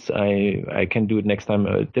yes, I can do it next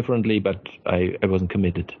time differently, but I wasn't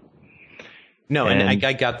committed. No, and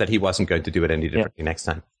I got that he wasn't going to do it any differently next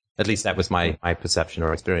time. At least that was my perception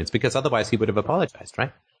or experience, because otherwise he would have apologized,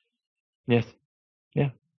 right? Yes. Yeah.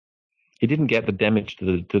 he didn't get the damage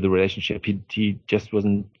to the relationship. He just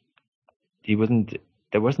wasn't. He wasn't.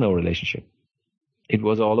 There was no relationship. It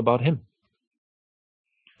was all about him.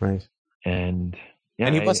 Right. And yeah,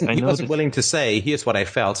 and he wasn't willing to say, here's what I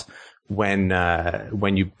felt when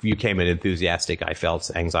you came in enthusiastic. I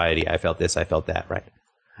felt anxiety. I felt this. I felt that. Right.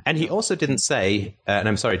 And he also didn't say, and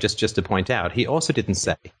I'm sorry, just to point out, he also didn't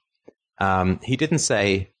say, I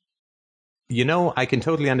can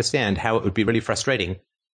totally understand how it would be really frustrating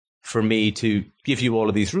for me to give you all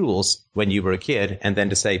of these rules when you were a kid and then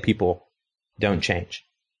to say people don't change.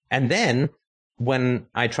 And then when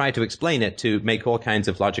I try to explain it, to make all kinds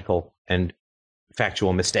of logical and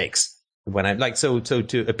factual mistakes, when I'm like, so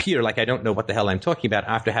to appear like I don't know what the hell I'm talking about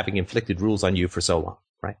after having inflicted rules on you for so long,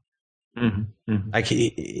 right? Mm-hmm, mm-hmm. Like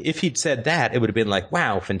if he'd said that, it would have been like,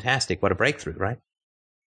 wow, fantastic, what a breakthrough, right?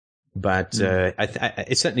 But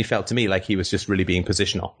it certainly felt to me like he was just really being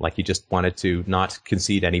positional, like he just wanted to not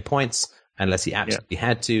concede any points unless he absolutely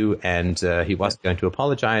had to, and he wasn't going to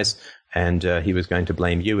apologize, and he was going to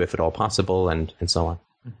blame you if at all possible, and so on.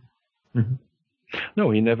 Mm-hmm.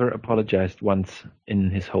 No, he never apologized once in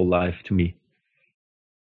his whole life to me.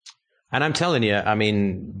 And I'm telling you, I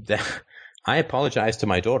mean, I apologize to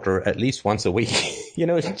my daughter at least once a week.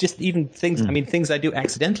 Just even things, things I do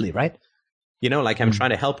accidentally, right? Like I'm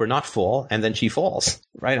trying to help her not fall, and then she falls,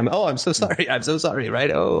 right? I'm so sorry. I'm so sorry,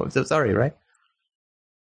 right? Oh, I'm so sorry, right?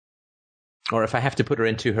 Or if I have to put her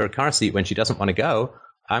into her car seat when she doesn't want to go,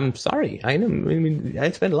 I'm sorry. I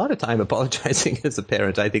spend a lot of time apologizing as a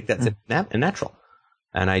parent. I think that's natural.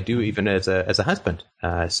 And I do even as a husband.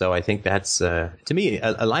 So I think that's, to me,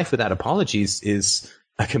 a life without apologies is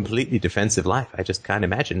a completely defensive life. I just can't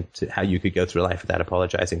imagine how you could go through life without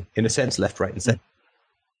apologizing, in a sense, left, right, and center.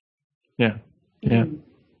 Yeah.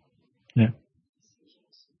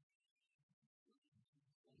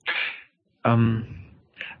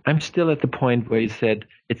 I'm still at the point where you said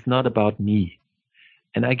it's not about me,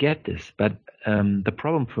 and I get this, but the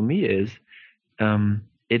problem for me is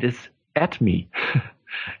it is at me,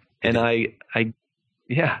 and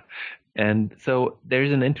and so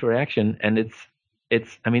there's an interaction, and it's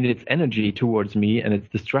energy towards me, and it's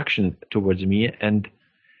destruction towards me, and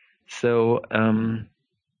so I'm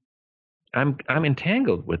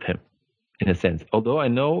entangled with him in a sense, although I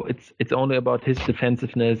know it's only about his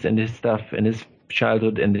defensiveness and his stuff and his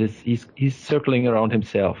childhood and he's circling around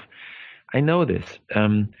himself. I know this,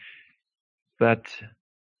 but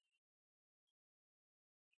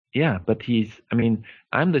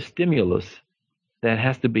I'm the stimulus that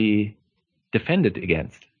has to be defended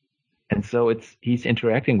against, and so he's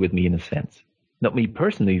interacting with me in a sense, not me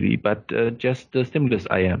personally, but just the stimulus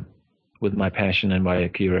I am with my passion and my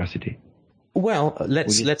curiosity. Well,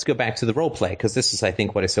 let's go back to the role play, because this is, I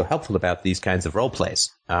think, what is so helpful about these kinds of role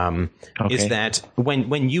plays. Is that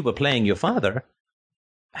when you were playing your father,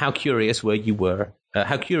 how curious were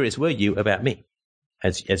you about me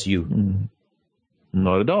as you?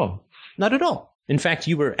 Not at all. Not at all. In fact,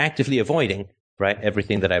 you were actively avoiding, right,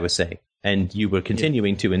 everything that I was saying, and you were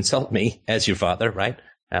continuing to insult me as your father, right?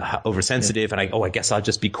 Oversensitive, and I guess I'll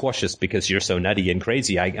just be cautious because you're so nutty and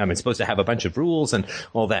crazy. I'm supposed to have a bunch of rules and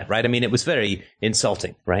all that, right? I mean, it was very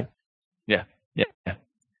insulting, right? Yeah.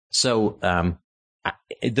 So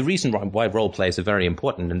the reason why role plays are very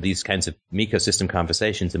important, and these kinds of ecosystem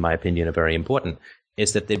conversations, in my opinion, are very important,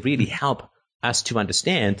 is that they really help us to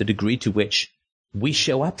understand the degree to which we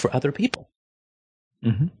show up for other people.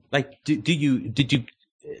 Mm-hmm. Like, did you?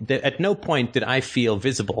 At no point did I feel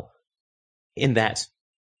visible in that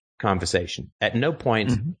conversation. At no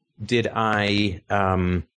point did I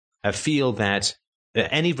feel that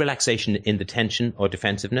any relaxation in the tension or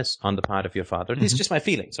defensiveness on the part of your father. These are just my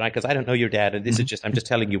feelings, right? Because I don't know your dad, and I'm just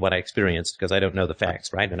telling you what I experienced because I don't know the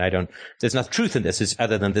facts, right? And there's no truth in this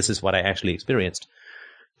other than this is what I actually experienced.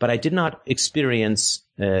 But I did not experience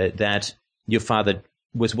that your father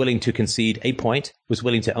was willing to concede a point, was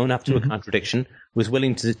willing to own up to a contradiction, was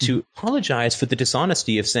willing to apologize for the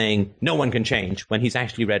dishonesty of saying no one can change when he's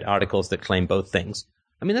actually read articles that claim both things.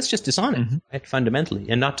 I mean, that's just dishonest, right, fundamentally.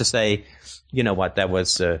 And not to say, you know what, that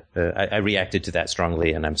was, I reacted to that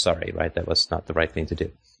strongly and I'm sorry, right? That was not the right thing to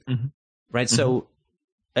do. Right? So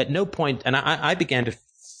at no point, and I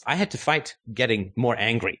had to fight getting more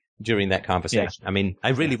angry during that conversation. Yeah. I mean, I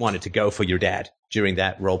really wanted to go for your dad during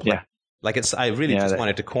that role play. Yeah. Like I really just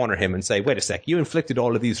wanted to corner him and say, wait a sec, you inflicted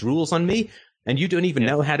all of these rules on me and you don't even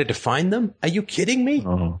know how to define them? Are you kidding me?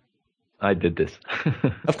 Oh, I did this.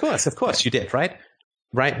 Of course you did, right?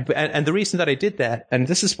 Right. And the reason that I did that, and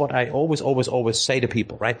this is what I always say to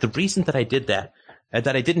people, right? The reason that I did that, I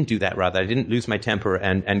didn't lose my temper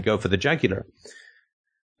and go for the jugular,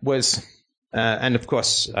 was And of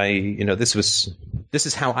course, this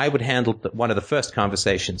is how I would handle one of the first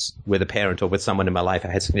conversations with a parent or with someone in my life I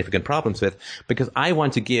had significant problems with, because I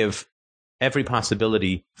want to give every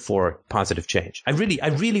possibility for positive change. I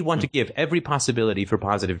really want to give every possibility for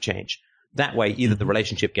positive change. That way, either the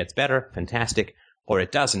relationship gets better, fantastic, or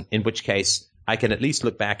it doesn't, in which case I can at least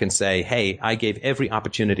look back and say, hey, I gave every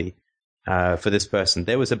opportunity for this person.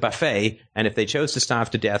 There was a buffet, and if they chose to starve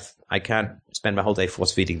to death, I can't spend my whole day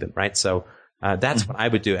force feeding them, right? So that's what I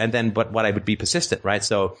would do. And then, but what I would be persistent, right?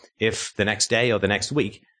 So if the next day or the next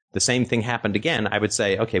week, the same thing happened again, I would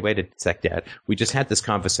say, okay, wait a sec, Dad. We just had this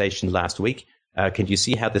conversation last week. Can you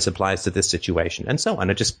see how this applies to this situation? And so on.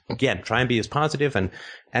 And just, again, try and be as positive. And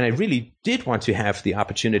I really did want to have the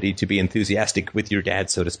opportunity to be enthusiastic with your dad,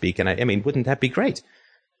 so to speak. And I mean, wouldn't that be great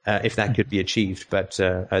if that could be achieved? But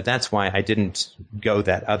that's why I didn't go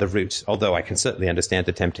that other route, although I can certainly understand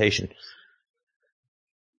the temptation.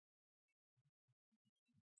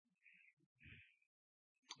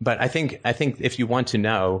 But I think if you want to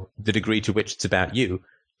know the degree to which it's about you,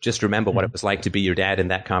 just remember what it was like to be your dad in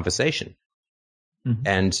that conversation.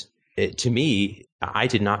 And to me, I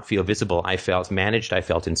did not feel visible. I felt managed. I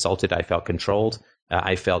felt insulted. I felt controlled.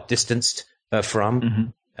 I felt distanced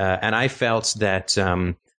from. And I felt that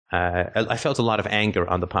I felt a lot of anger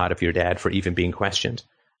on the part of your dad for even being questioned.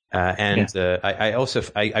 I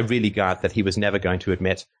really got that he was never going to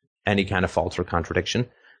admit any kind of fault or contradiction.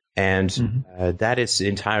 And that is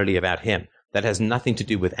entirely about him. That has nothing to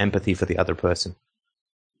do with empathy for the other person.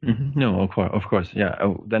 No, of course,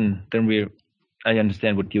 yeah. Then I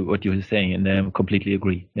understand what you were saying, and I completely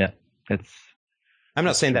agree. Yeah, I'm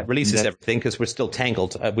not saying that releases everything, because we're still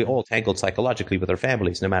tangled. We're all tangled psychologically with our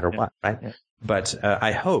families, no matter what, right? Yeah. But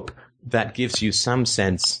I hope that gives you some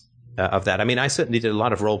sense of that. I mean, I certainly did a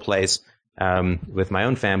lot of role plays with my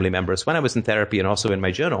own family members when I was in therapy and also in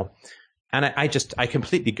my journal. And I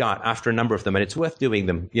completely got after a number of them, and it's worth doing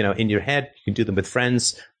them, in your head. You can do them with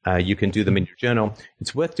friends. You can do them in your journal.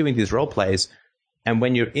 It's worth doing these role plays. And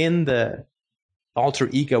when you're in the alter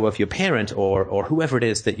ego of your parent or whoever it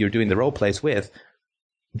is that you're doing the role plays with,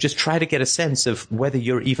 just try to get a sense of whether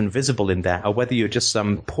you're even visible in that, or whether you're just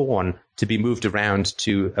some pawn to be moved around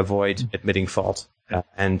to avoid admitting fault.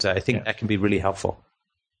 And I think that can be really helpful.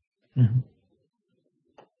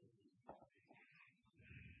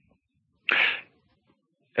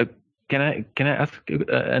 Can I ask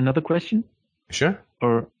another question? Sure.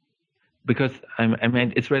 Or because I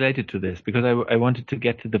mean it's related to this, because I wanted to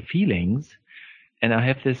get to the feelings, and I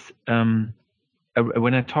have this when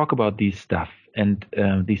I talk about these stuff and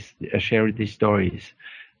share these stories,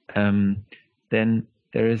 then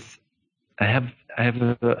there is I have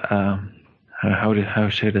how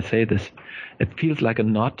should I say this? It feels like a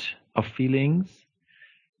knot of feelings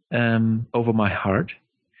over my heart,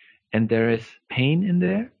 and there is pain in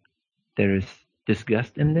there. There is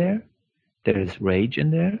disgust in there. There is rage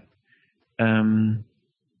in there.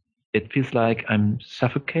 It feels like I'm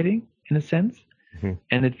suffocating in a sense.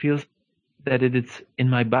 And it feels that it is in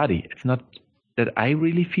my body. It's not that I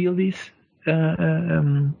really feel this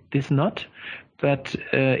knot, but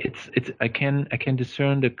it's I can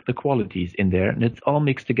discern the qualities in there, and it's all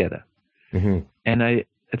mixed together. And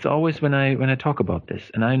it's always when I talk about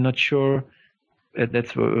this, and I'm not sure.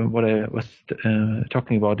 That's what I was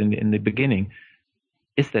talking about in the beginning.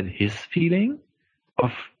 Is that his feeling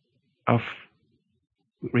of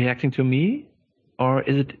reacting to me, or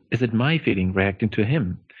is it my feeling reacting to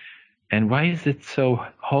him? And why is it so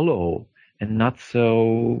hollow and not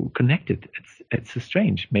so connected? It's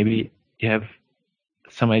strange. Maybe you have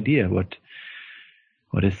some idea what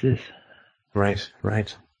is this? Right.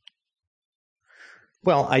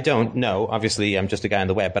 Well, I don't know. Obviously, I'm just a guy on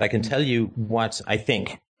the web, but I can tell you what I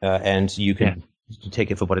think, and you can take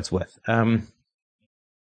it for what it's worth.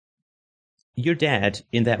 Your dad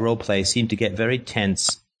in that role play seemed to get very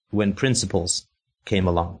tense when principals came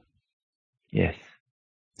along. Yes.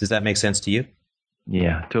 Does that make sense to you?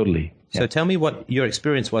 Yeah, totally. So tell me what your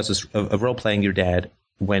experience was of role playing your dad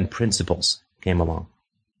when principals came along.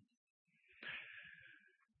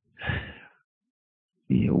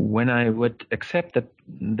 When I would accept that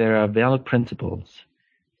there are valid principles,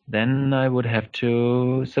 then I would have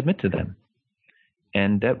to submit to them.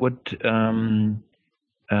 And that would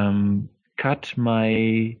cut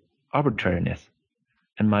my arbitrariness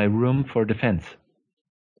and my room for defense.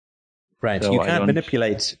 Right. So you can't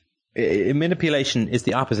manipulate. Manipulation is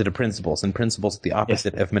the opposite of principles, and principles are the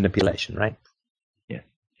opposite of manipulation, right? Yes.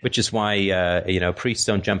 Which is why, priests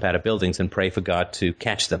don't jump out of buildings and pray for God to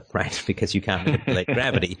catch them, right? Because you can't manipulate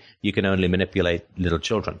gravity. You can only manipulate little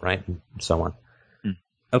children, right? And so on.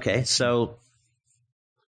 Okay, so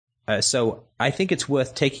So I think it's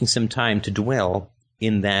worth taking some time to dwell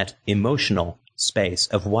in that emotional space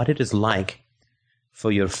of what it is like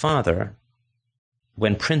for your father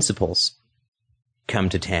when principles come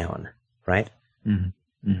to town, right?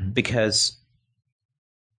 Mm-hmm. Mm-hmm. Because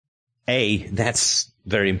A, that's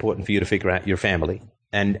very important for you to figure out your family.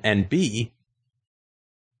 And B,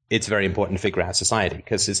 it's very important to figure out society,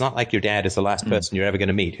 because it's not like your dad is the last person you're ever going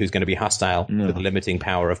to meet who's going to be hostile to the limiting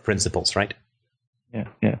power of principles, right? Yeah,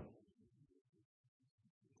 yeah.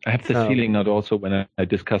 I have this feeling not also when I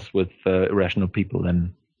discuss with irrational people,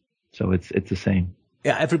 and so it's the same.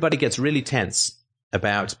 Yeah, everybody gets really tense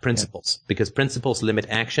about principles because principles limit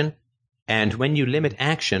action, and when you limit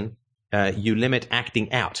action, you limit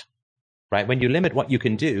acting out, right? When you limit what you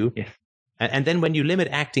can do, and then when you limit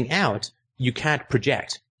acting out, you can't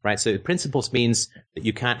project, right? So principles means that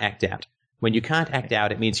you can't act out. When you can't act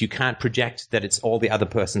out, it means you can't project that it's all the other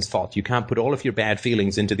person's fault. You can't put all of your bad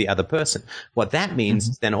feelings into the other person. What that means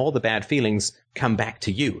is then all the bad feelings come back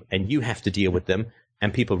to you, and you have to deal with them.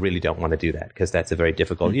 And people really don't want to do that because that's a very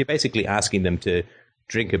difficult. You're basically asking them to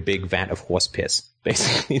drink a big vat of horse piss.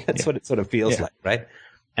 Basically, that's what it sort of feels like, right?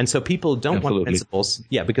 And so people don't want principles.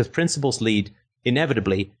 Yeah, because principles lead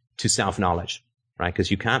inevitably to self-knowledge, right? Because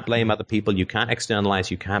you can't blame other people. You can't externalize.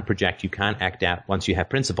 You can't project. You can't act out once you have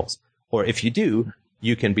principles. Or if you do,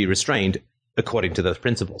 you can be restrained according to those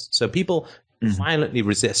principles. So people violently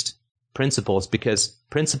resist principles because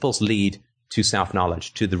principles lead to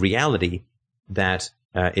self-knowledge, to the reality that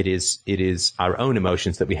it is our own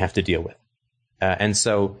emotions that we have to deal with. And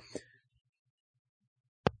so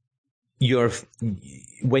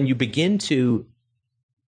when you begin to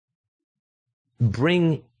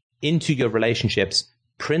bring into your relationships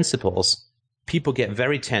principles, people get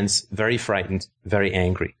very tense, very frightened, very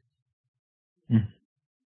angry.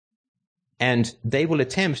 And they will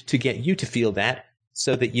attempt to get you to feel that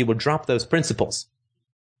so that you will drop those principles.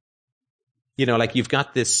 You know, like you've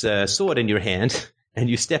got this sword in your hand and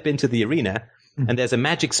you step into the arena and there's a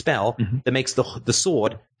magic spell that makes the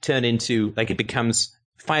sword turn into, like, it becomes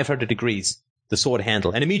 500 degrees, the sword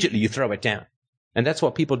handle, and immediately you throw it down. And that's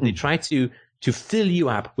what people do. They try to fill you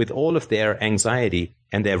up with all of their anxiety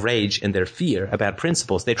and their rage and their fear about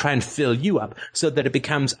principles. They try and fill you up so that it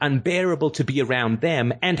becomes unbearable to be around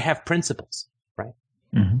them and have principles, right?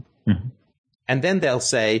 And then they'll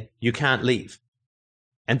say, you can't leave.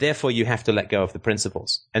 And therefore you have to let go of the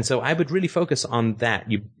principles. And so I would really focus on that.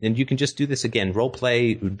 And you can just do this again, role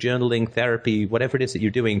play, journaling, therapy, whatever it is that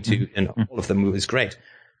you're doing and all of them is great.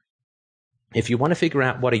 If you want to figure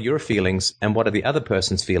out what are your feelings and what are the other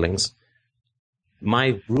person's feelings,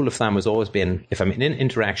 my rule of thumb has always been, if I'm in an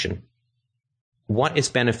interaction, what is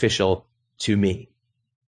beneficial to me?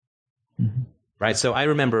 Right? So I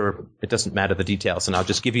remember, it doesn't matter the details, and I'll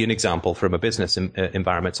just give you an example from a business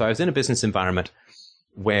environment. So I was in a business environment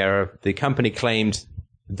where the company claimed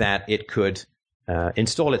that it could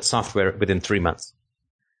install its software within 3 months.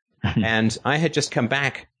 And I had just come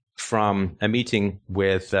back from a meeting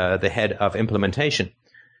with the head of implementation,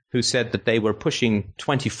 who said that they were pushing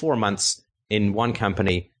 24 months in one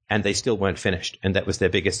company and they still weren't finished. And that was their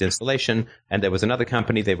biggest installation. And there was another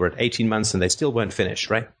company, they were at 18 months and they still weren't finished,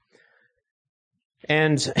 right?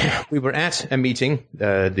 And we were at a meeting.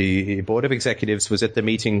 The board of executives was at the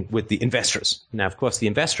meeting with the investors. Now, of course, the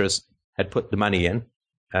investors had put the money in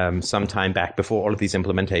some time back before all of these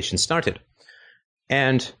implementations started.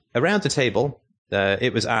 And around the table,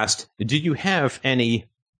 it was asked, do you have any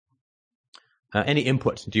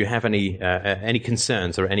input? Do you have any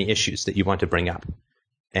concerns or any issues that you want to bring up?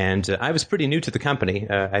 And I was pretty new to the company.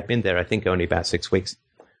 I'd been there, I think, only about 6 weeks.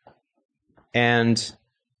 And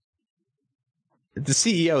the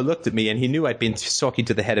CEO looked at me and he knew I'd been talking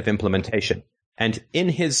to the head of implementation. And in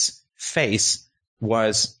his face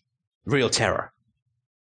was real terror.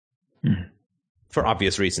 For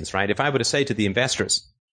obvious reasons, right? If I were to say to the investors,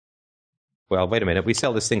 well, wait a minute, we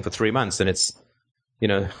sell this thing for 3 months and it's,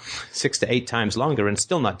 6 to 8 times longer and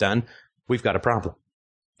still not done, we've got a problem.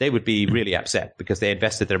 They would be really upset because they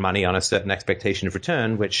invested their money on a certain expectation of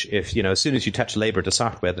return, which if, as soon as you touch labor to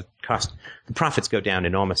software, the profits go down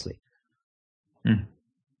enormously.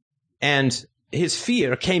 And his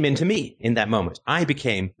fear came into me in that moment. I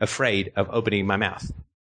became afraid of opening my mouth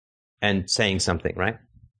and saying something, right?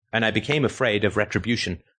 And I became afraid of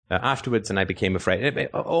retribution afterwards, and I became afraid.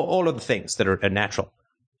 All of the things that are natural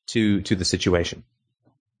to the situation.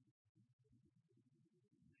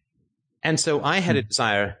 And so I had a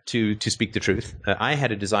desire to speak the truth. I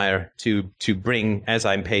had a desire to bring, as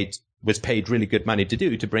was paid really good money to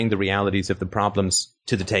do, to bring the realities of the problems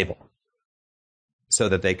to the table so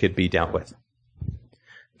that they could be dealt with.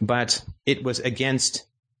 But it was against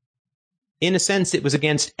in a sense, it was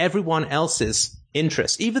against everyone else's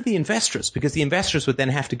interests, even the investors, because the investors would then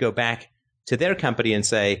have to go back to their company and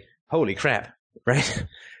say, holy crap, right?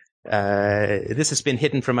 This has been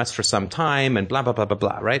hidden from us for some time and blah, blah, blah, blah,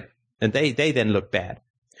 blah, right? And they then look bad.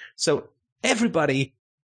 So everybody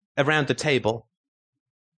around the table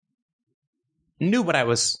knew what I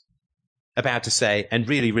was about to say and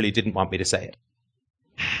really, really didn't want me to say it.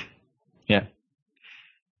 Yeah.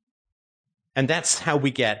 And that's how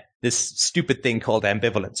we get this stupid thing called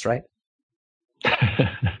ambivalence, right?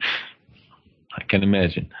 I can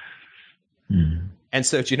imagine. And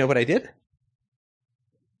so, do you know what I did?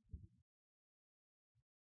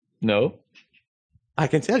 No. I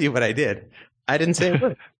can tell you what I did. I didn't say a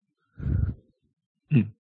word.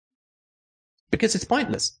 Because it's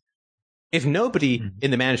pointless. If nobody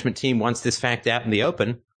in the management team wants this fact out in the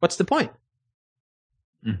open, what's the point?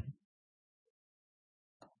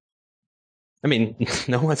 I mean,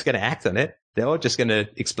 no one's going to act on it. They're all just going to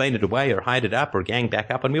explain it away or hide it up or gang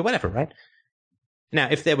back up on me or whatever, right? Now,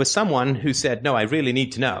 if there was someone who said, no, I really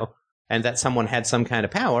need to know, and that someone had some kind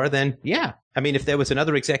of power, then yeah. I mean, if there was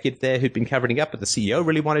another executive there who'd been covering up, but the CEO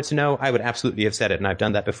really wanted to know, I would absolutely have said it, and I've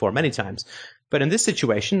done that before many times. But in this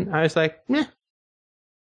situation, I was like,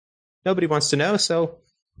 nobody wants to know, so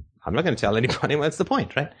I'm not going to tell anybody. What's the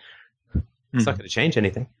point, right? It's not going to change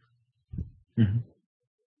anything.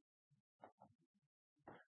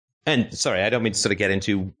 And sorry, I don't mean to sort of get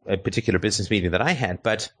into a particular business meeting that I had,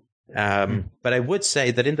 but I would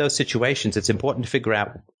say that in those situations, it's important to figure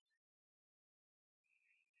out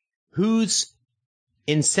whose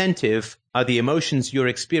incentive are the emotions you're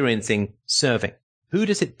experiencing serving? Who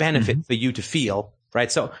does it benefit for you to feel, right?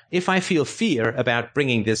 So if I feel fear about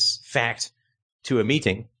bringing this fact to a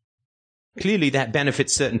meeting, clearly that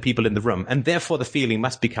benefits certain people in the room, and therefore the feeling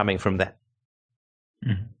must be coming from them.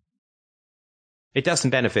 It doesn't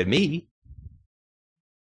benefit me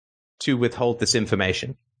to withhold this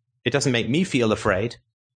information. It doesn't make me feel afraid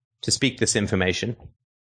to speak this information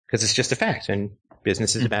because it's just a fact, and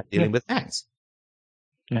business is about dealing with facts.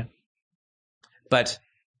 Yeah. But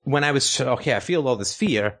when I was, I feel all this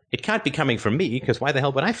fear, it can't be coming from me, because why the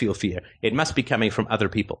hell would I feel fear? It must be coming from other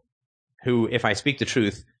people who, if I speak the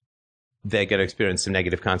truth, they're going to experience some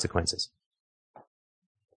negative consequences.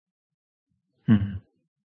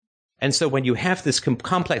 And so when you have this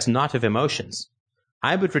complex knot of emotions,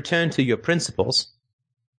 I would return to your principles.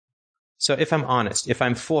 So if I'm honest, if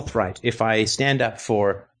I'm forthright, if I stand up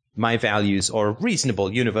for my values or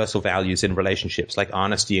reasonable universal values in relationships like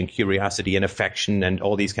honesty and curiosity and affection and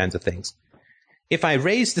all these kinds of things, if I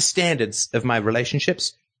raise the standards of my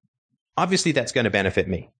relationships, obviously that's going to benefit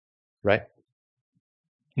me, right?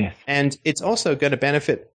 Yes. And it's also going to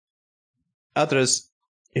benefit others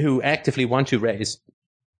who actively want to raise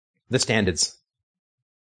the standards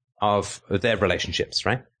of their relationships,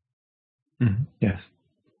 right? Yes.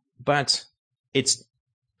 But it's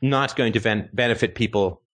not going to benefit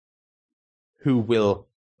people who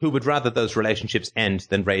would rather those relationships end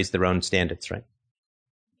than raise their own standards, right?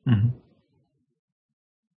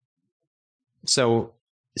 So,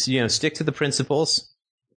 stick to the principles.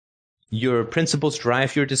 Your principles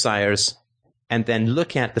drive your desires, and then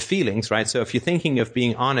look at the feelings, right? So if you're thinking of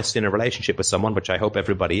being honest in a relationship with someone, which I hope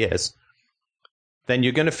everybody is, then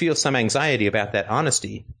you're going to feel some anxiety about that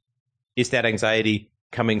honesty. Is that anxiety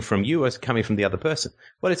coming from you or is it coming from the other person?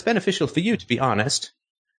 Well, it's beneficial for you to be honest.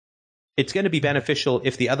 It's going to be beneficial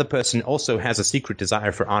if the other person also has a secret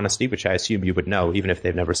desire for honesty, which I assume you would know, even if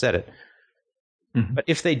they've never said it. But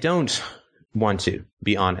if they don't want to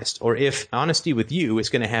be honest, or if honesty with you is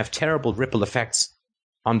going to have terrible ripple effects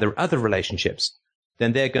on their other relationships,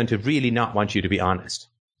 then they're going to really not want you to be honest.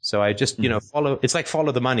 So I just, it's like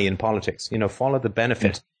follow the money in politics, follow the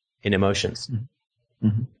benefit in emotions.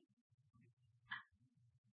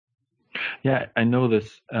 Yeah, I know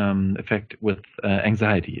this effect with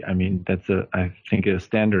anxiety. I mean, that's I think a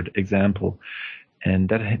standard example, and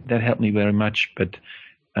that helped me very much. But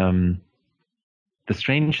the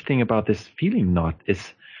strange thing about this feeling knot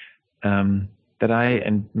is that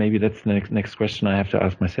and maybe that's the next question I have to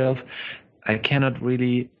ask myself, I cannot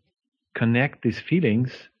really connect these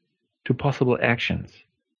feelings to possible actions.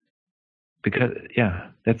 Because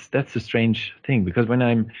that's the strange thing. Because when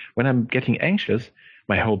I'm getting anxious,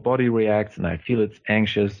 my whole body reacts and I feel it's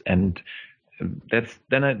anxious, and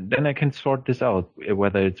then I can sort this out,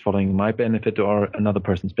 whether it's following my benefit or another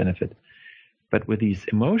person's benefit. But with these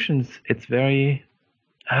emotions, it's very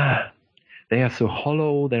they are so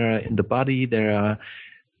hollow. They are in the body. They are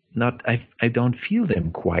not. I don't feel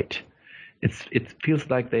them quite. It feels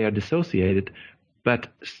like they are dissociated, but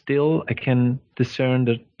still I can discern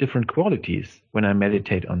the different qualities when I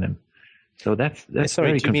meditate on them. So that's Sorry,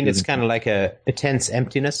 very do you mean it's confusing. kind of like a tense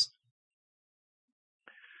emptiness?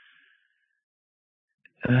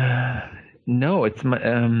 No, it's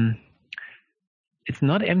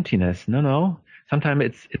not emptiness. No.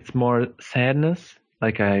 Sometimes it's more sadness,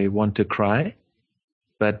 like I want to cry.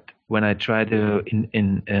 But when I try to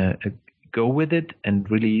go with it and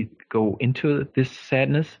really go into this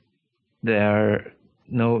sadness, the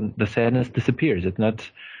sadness disappears. It's not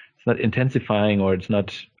intensifying, or it's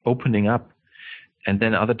not opening up. And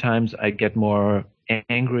then other times I get more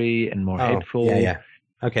angry and more hateful. Yeah.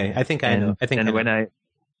 Okay, I think I know. I think.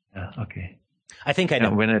 Okay. I think I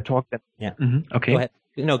know. When I talk, yeah. Okay. Go ahead.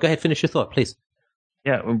 No, go ahead. Finish your thought, please.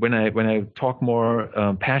 Yeah, when I talk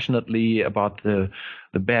more passionately about the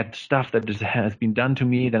bad stuff that has been done to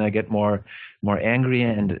me, then I get more angry,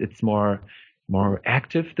 and it's more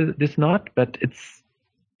active. This knot, but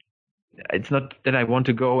it's not that I want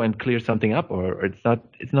to go and clear something up, or it's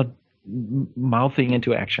not mouthing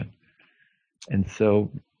into action. And so,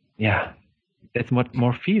 yeah, that's much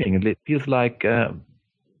more feeling. It feels like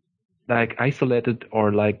isolated,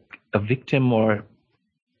 or like a victim, or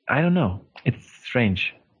I don't know. It's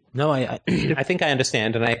strange. No, I think I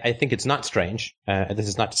understand, and I think it's not strange. This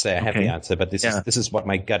is not to say I have the answer, but this is what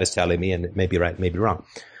my gut is telling me, and it may be right, may be wrong.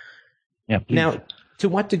 Yeah. Please. Now, to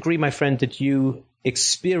what degree, my friend, did you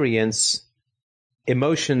experience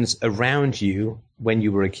emotions around you when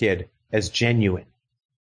you were a kid as genuine?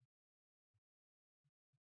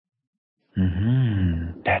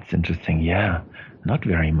 That's interesting. Yeah, not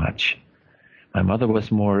very much. My mother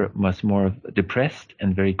was more depressed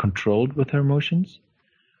and very controlled with her emotions.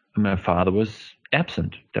 And my father was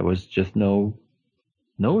absent. There was just no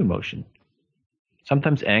emotion.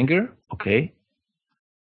 Sometimes anger, okay,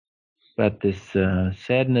 but this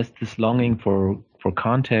sadness, this longing for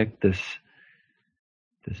contact, this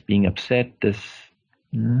being upset, that's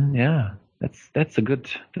a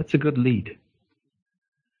good lead.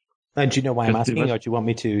 And do you know why I'm asking, or do you want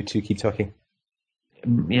me to keep talking?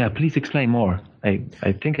 Yeah, please explain more. I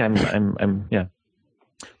think I'm yeah.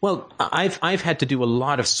 Well, I've had to do a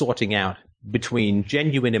lot of sorting out between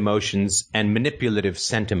genuine emotions and manipulative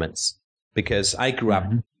sentiments, because I grew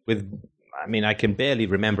up with, I can barely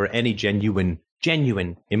remember any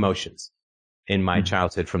genuine emotions in my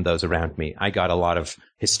childhood from those around me. I got a lot of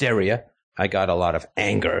hysteria. I got a lot of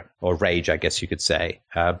anger or rage, I guess you could say.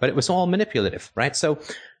 But it was all manipulative, right? So,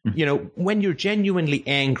 when you're genuinely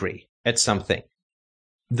angry at something,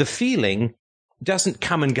 the feeling doesn't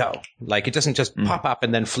come and go. Like, it doesn't just pop up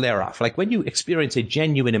and then flare off. Like, when you experience a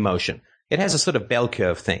genuine emotion, it has a sort of bell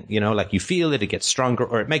curve thing, like you feel it gets stronger,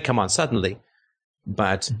 or it may come on suddenly,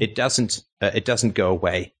 but it doesn't go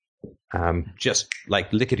away, just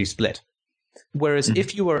like lickety split. Whereas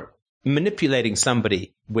if you are manipulating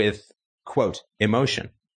somebody with, quote, emotion,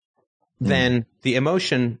 then the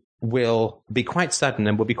emotion will be quite sudden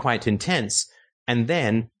and will be quite intense. And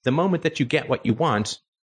then the moment that you get what you want,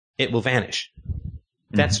 it will vanish.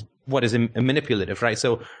 That's what is manipulative, right?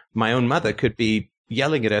 So my own mother could be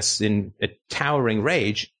yelling at us in a towering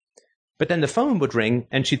rage, but then the phone would ring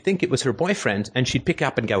and she'd think it was her boyfriend, and she'd pick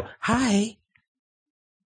up and go, "Hi."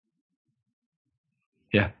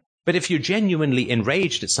 Yeah. But if you're genuinely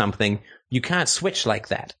enraged at something, you can't switch like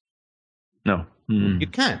that. No. You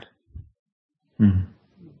can't.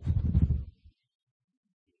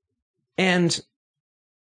 And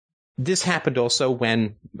this happened also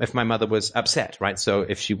if my mother was upset, right? So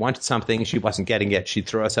if she wanted something, she wasn't getting it, she'd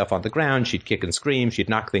throw herself on the ground, she'd kick and scream, she'd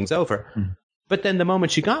knock things over. But then the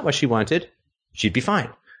moment she got what she wanted, she'd be fine.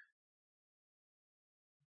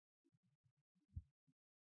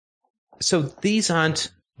 So these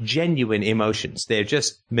aren't genuine emotions. They're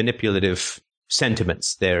just manipulative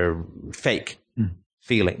sentiments. They're fake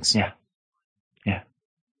feelings. Yeah.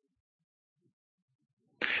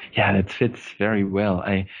 Yeah, that fits very well.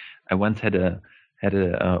 I once had a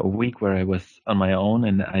week where I was on my own,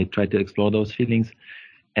 and I tried to explore those feelings.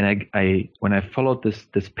 And I when I followed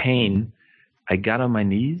this pain, I got on my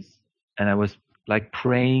knees and I was like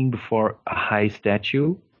praying before a high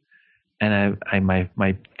statue, and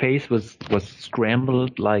my face was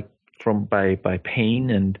scrambled like by pain,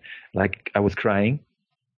 and like I was crying,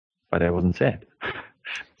 but I wasn't sad.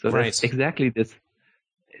 So that's exactly this.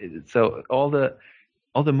 So all the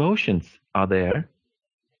emotions are there,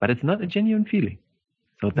 but it's not a genuine feeling.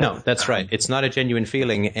 So that's right. It's not a genuine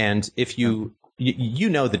feeling. And if you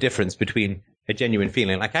know the difference between a genuine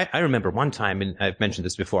feeling. Like I remember one time, and I've mentioned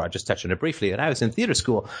this before, I'll just touch on it briefly, that I was in theater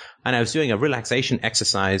school and I was doing a relaxation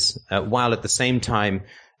exercise while at the same time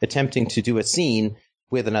attempting to do a scene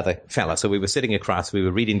with another fella. So we were sitting across, we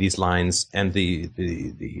were reading these lines, and the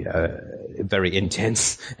very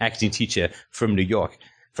intense acting teacher from New York,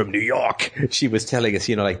 she was telling us,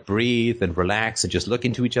 like breathe and relax and just look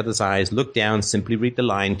into each other's eyes, look down, simply read the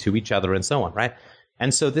line to each other and so on, right?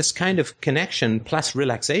 And so this kind of connection plus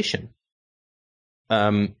relaxation,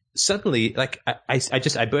 suddenly, like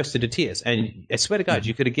I burst into tears, and I swear to God,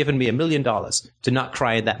 you could have given me $1 million to not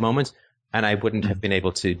cry in that moment, and I wouldn't have been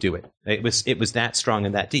able to do it. It was that strong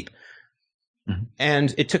and that deep. Mm-hmm.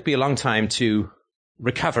 And it took me a long time to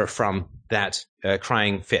recover from that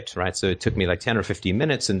crying fit, right? So it took me like 10 or 15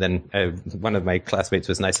 minutes, and then one of my classmates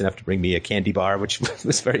was nice enough to bring me a candy bar, which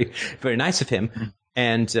was very, very nice of him. Mm-hmm.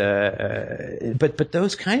 And but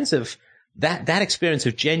those kinds of that experience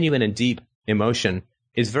of genuine and deep emotion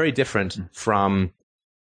is very different from,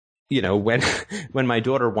 when my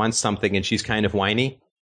daughter wants something and she's kind of whiny.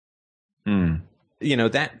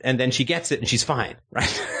 That, and then she gets it and she's fine,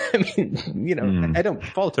 right? I mean, I don't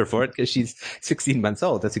fault her for it because she's 16 months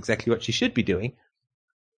old. That's exactly what she should be doing.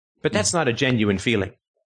 But that's not a genuine feeling.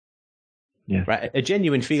 Yeah. Right? A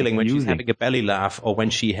genuine feeling when she's having a belly laugh, or when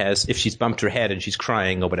if she's bumped her head and she's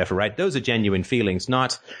crying or whatever, right? Those are genuine feelings,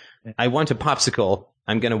 not, I want a popsicle,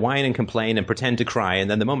 I'm going to whine and complain and pretend to cry, and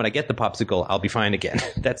then the moment I get the popsicle, I'll be fine again.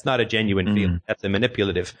 That's not a genuine feeling. That's a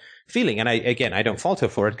manipulative feeling. And I don't fault her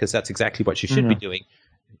for it, because that's exactly what she should be doing,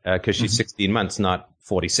 because she's 16 months, not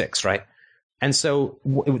 46, right? And so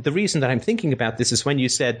the reason that I'm thinking about this is when you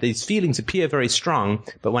said these feelings appear very strong,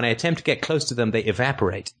 but when I attempt to get close to them, they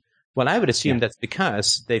evaporate. Well, I would assume that's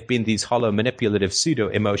because they've been these hollow, manipulative pseudo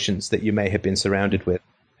emotions that you may have been surrounded with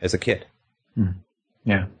as a kid.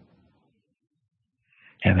 Yeah.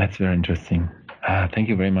 Yeah, that's very interesting. Thank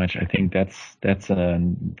you very much. I think that's a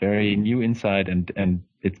very new insight, and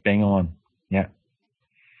it's bang on. Yeah.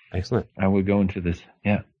 Excellent. I will go into this.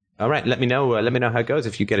 Yeah. All right. Let me know how it goes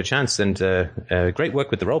if you get a chance. And great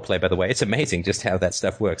work with the role play, by the way. It's amazing just how that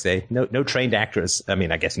stuff works. No trained actors. I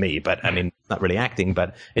mean, I guess me, but I mean, it's not really acting,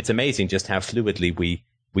 but it's amazing just how fluidly we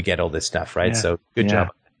get all this stuff, right? Yeah. So good job.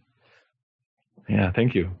 Yeah.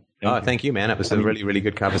 Thank you. Thank you, man. It was a really, really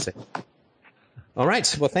good conversation. All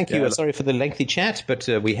right. Well, thank you. Sorry for the lengthy chat, but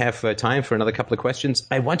we have time for another couple of questions.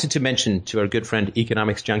 I wanted to mention to our good friend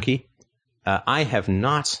Economics Junkie, I have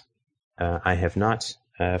not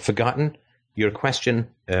forgotten your question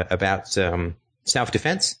about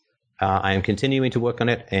self-defense. I am continuing to work on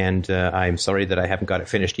it, and I'm sorry that I haven't got it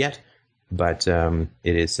finished yet, but it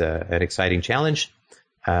is an exciting challenge.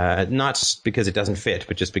 Not because it doesn't fit,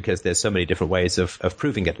 but just because there's so many different ways of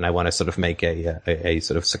proving it, and I want to sort of make a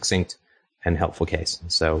sort of succinct and helpful case.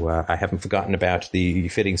 So I haven't forgotten about the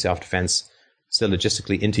fitting self-defense still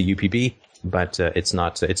logistically into UPB, but it's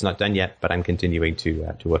not done yet. But I'm continuing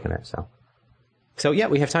to work on it. So yeah,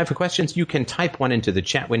 we have time for questions. You can type one into the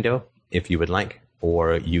chat window if you would like,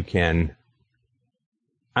 or you can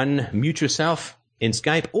unmute yourself in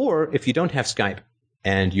Skype, or if you don't have Skype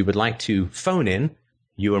and you would like to phone in,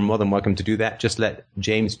 you are more than welcome to do that. Just let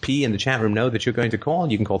James P. in the chat room know that you're going to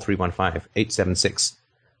call. You can call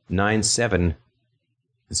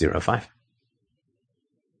 315-876-9705.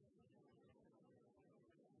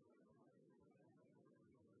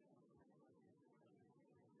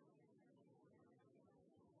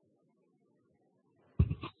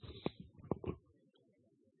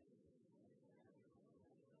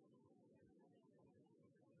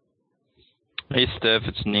 Hey, Steph,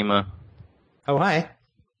 it's Nima. Oh, hi.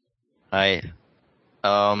 Hi.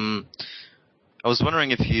 I was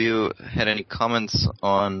wondering if you had any comments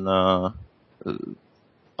on that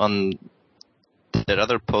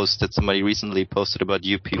other post that somebody recently posted about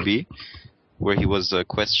UPB, where he was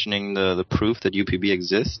questioning the proof that UPB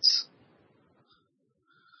exists.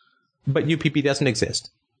 But UPB doesn't exist.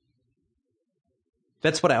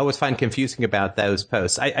 That's what I always find confusing about those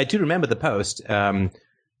posts. I do remember the post,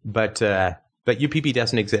 but UPB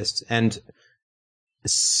doesn't exist. And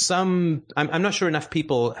I'm not sure enough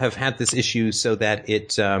people have had this issue so that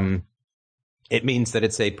it means that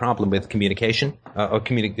it's a problem with communication or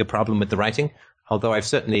a problem with the writing. Although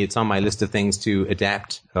it's on my list of things to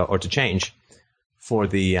adapt or to change for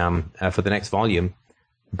the next volume.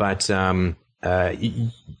 But and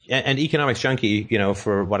Economics Junkie,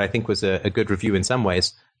 for what I think was a good review in some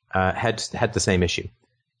ways, had the same issue,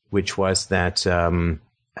 which was that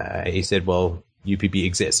he said, well, UPB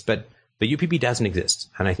exists, but UPB doesn't exist,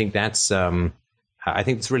 and I think that's really,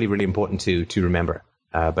 really important to remember.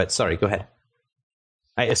 But sorry, go ahead.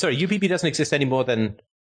 UPB doesn't exist any more than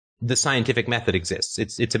the scientific method exists.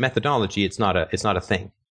 It's a methodology. It's not a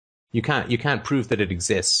thing. You can't prove that it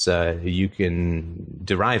exists. You can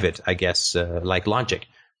derive it, I guess, like logic,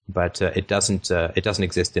 but it doesn't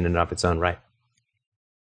exist in and of its own right.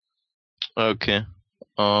 Okay.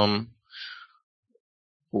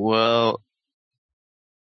 Well,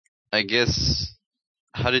 I guess,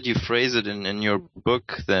 how did you phrase it in your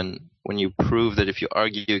book then, when you prove that if you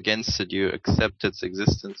argue against it, you accept its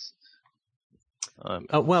existence?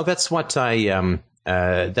 Well, that's what I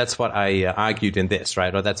argued in this,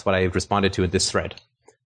 right? Or that's what I responded to in this thread.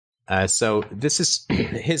 So this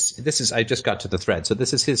is I just got to the thread. So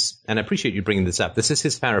this is his, and I appreciate you bringing this up. This is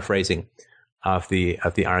his paraphrasing of the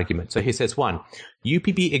argument. So he says, 1,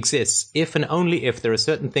 UPB exists if and only if there are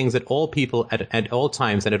certain things that all people at all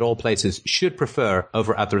times and at all places should prefer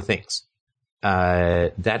over other things.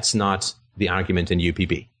 That's not the argument in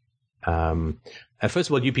UPB. First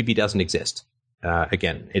of all, UPB doesn't exist.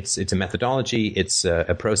 Again, it's a methodology, it's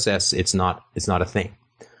a process, it's not a thing.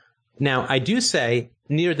 Now, I do say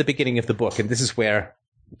near the beginning of the book, and this is where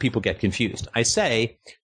people get confused, I say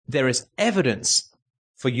there is evidence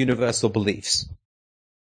for universal beliefs,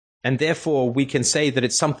 and therefore we can say that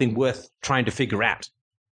it's something worth trying to figure out,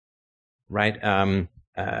 right?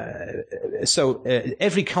 So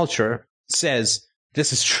every culture says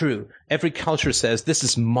this is true. Every culture says this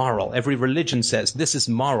is moral. Every religion says this is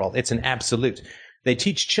moral. It's an absolute. They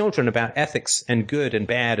teach children about ethics and good and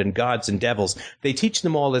bad and gods and devils. They teach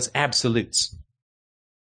them all as absolutes.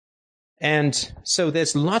 And so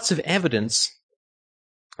there's lots of evidence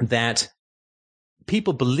that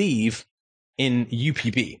people believe in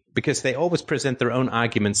UPB because they always present their own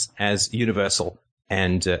arguments as universal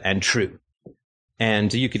and true.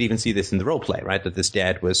 And you could even see this in the role play, right? That this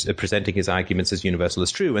dad was presenting his arguments as universal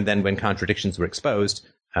as true, and then when contradictions were exposed,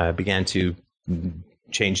 began to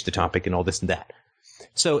change the topic and all this and that.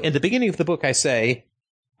 So in the beginning of the book, I say,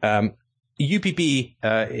 UPB,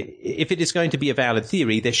 if it is going to be a valid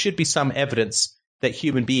theory, there should be some evidence that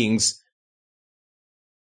human beings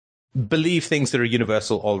believe things that are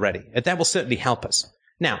universal already. And that will certainly help us.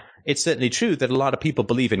 Now, it's certainly true that a lot of people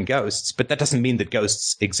believe in ghosts, but that doesn't mean that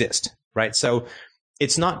ghosts exist, right? So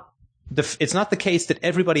it's not the case that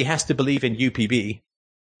everybody has to believe in UPB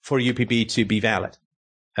for UPB to be valid.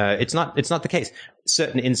 It's not the case.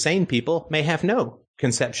 Certain insane people may have no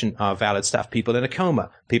conception of valid stuff. People in a coma,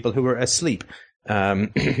 people who are asleep,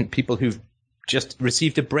 people who've just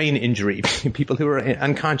received a brain injury, people who are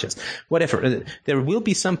unconscious, whatever. There will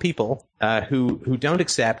be some people who don't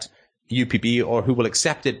accept UPB, or who will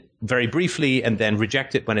accept it very briefly and then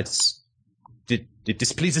reject it when it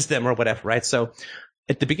displeases them or whatever, right? So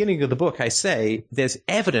at the beginning of the book, I say there's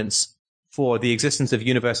evidence for the existence of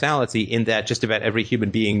universality in that just about every human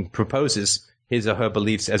being proposes his or her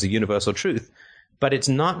beliefs as a universal truth. But it's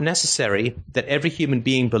not necessary that every human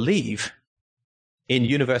being believe in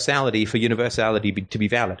universality for universality to be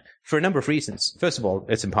valid, for a number of reasons. First of all,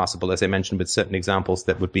 it's impossible, as I mentioned, with certain examples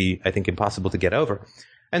that would be, I think, impossible to get over.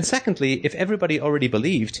 And secondly, if everybody already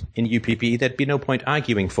believed in UPB, there'd be no point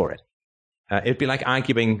arguing for it. It'd be like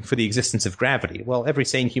arguing for the existence of gravity. Well, every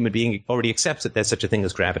sane human being already accepts that there's such a thing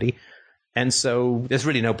as gravity. And so there's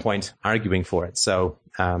really no point arguing for it. So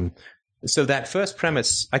that first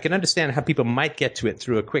premise, I can understand how people might get to it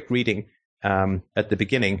through a quick reading at the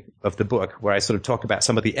beginning of the book, where I sort of talk about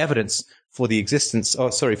some of the evidence for the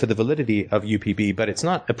for the validity of UPB, but it's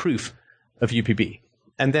not a proof of UPB.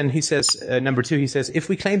 And then he says, number 2, he says, if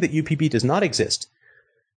we claim that UPB does not exist,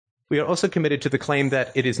 we are also committed to the claim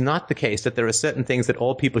that it is not the case that there are certain things that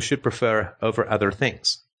all people should prefer over other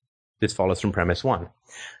things. This follows from premise 1.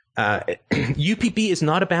 UPB is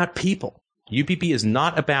not about people. UPB is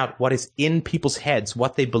not about what is in people's heads,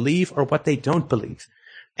 what they believe or what they don't believe,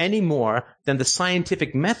 any more than the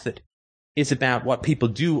scientific method is about what people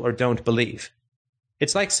do or don't believe.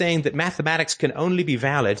 It's like saying that mathematics can only be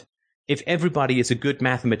valid if everybody is a good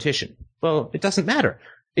mathematician. Well, it doesn't matter.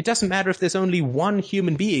 It doesn't matter if there's only one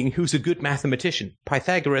human being who's a good mathematician.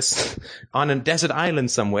 Pythagoras on a desert island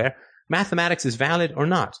somewhere, mathematics is valid or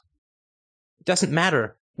not. It doesn't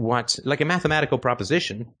matter like a mathematical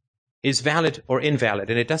proposition is valid or invalid,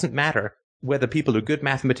 and it doesn't matter whether people are good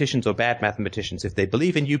mathematicians or bad mathematicians. If they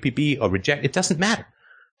believe in UPB or reject, it doesn't matter.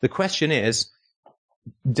 The question is,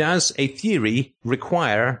 does a theory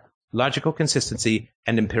require logical consistency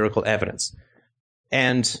and empirical evidence?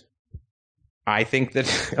 And I think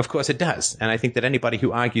that, of course, it does. And I think that anybody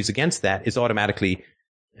who argues against that is automatically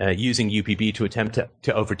using UPB to attempt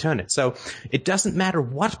to overturn it. So it doesn't matter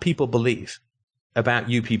what people believe about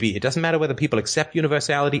UPB. It doesn't matter whether people accept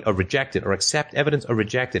universality or reject it, or accept evidence or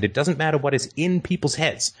reject it. It doesn't matter what is in people's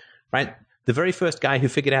heads, right? The very first guy who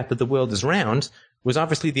figured out that the world is round was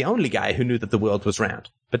obviously the only guy who knew that the world was round.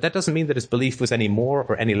 But that doesn't mean that his belief was any more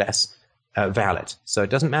or any less valid. So it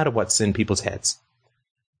doesn't matter what's in people's heads.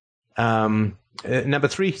 Number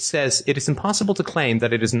 3 says, it is impossible to claim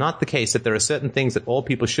that it is not the case that there are certain things that all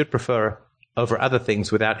people should prefer over other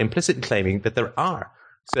things without implicitly claiming that there are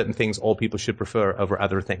certain things all people should prefer over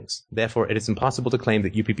other things. Therefore, it is impossible to claim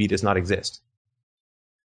that UPB does not exist.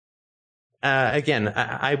 Again,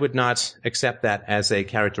 I would not accept that as a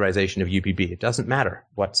characterization of UPB. It doesn't matter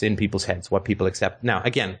what's in people's heads, what people accept. Now,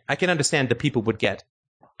 again, I can understand that people would get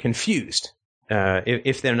confused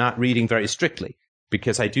if they're not reading very strictly,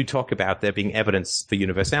 because I do talk about there being evidence for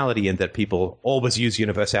universality and that people always use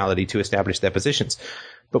universality to establish their positions.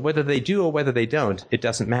 But whether they do or whether they don't, it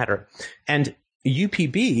doesn't matter. And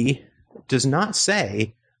UPB does not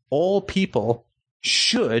say all people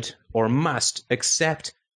should or must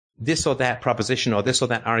accept this or that proposition or this or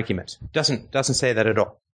that argument. Doesn't say that at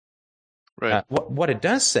all. Right. What it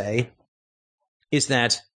does say is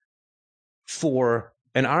that for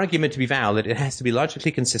an argument to be valid, it has to be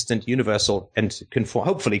logically consistent, universal, and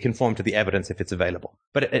hopefully conform to the evidence if it's available.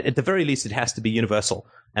 But at the very least, it has to be universal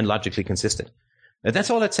and logically consistent.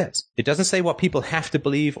 That's all it says. It doesn't say what people have to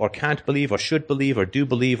believe or can't believe or should believe or do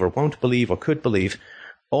believe or won't believe or could believe.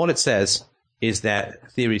 All it says is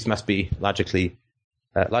that theories must be logically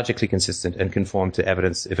consistent and conform to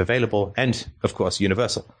evidence if available, and, of course,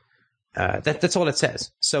 universal. That's all it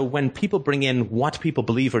says. So when people bring in what people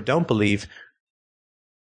believe or don't believe,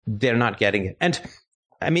 they're not getting it. And,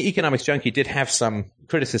 I mean, Economics Junkie did have some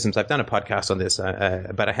criticisms. I've done a podcast on this,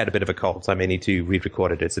 but I had a bit of a cold, so I may need to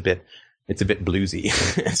re-record it. It's a bit bluesy,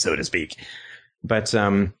 so to speak. But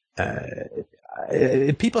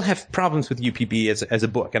people have problems with UPB as a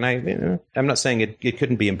book, and I'm not saying it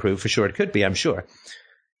couldn't be improved. For sure, it could be, I'm sure.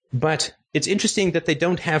 But it's interesting that they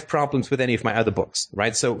don't have problems with any of my other books,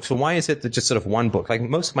 right? So why is it that just sort of one book, like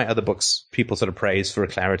most of my other books, people sort of praise for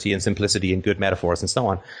clarity and simplicity and good metaphors and so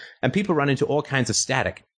on, and people run into all kinds of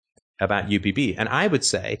static about UPB. And I would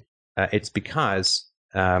say it's because,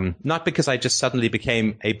 not because I just suddenly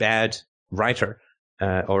became a bad writer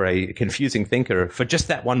or a confusing thinker for just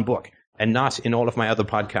that one book, and not in all of my other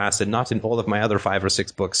podcasts, and not in all of my other 5 or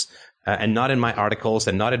 6 books, and not in my articles,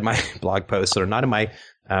 and not in my blog posts, or not in my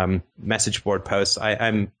message board posts.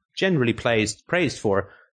 I'm generally praised for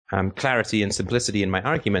clarity and simplicity in my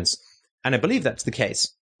arguments, and I believe that's the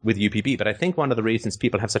case with UPB. But I think one of the reasons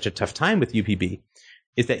people have such a tough time with UPB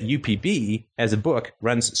is that UPB as a book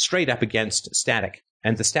runs straight up against static,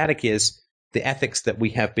 and the static is the ethics that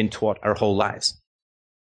we have been taught our whole lives.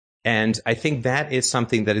 And I think that is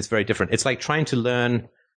something that is very different. It's like trying to learn,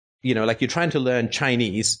 like you're trying to learn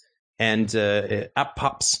Chinese, and up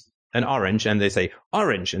pops an orange, and they say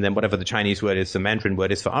orange, and then whatever the Chinese word is, the Mandarin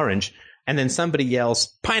word is for orange, and then somebody yells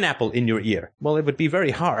pineapple in your ear. Well, it would be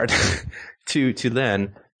very hard to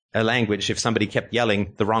learn a language if somebody kept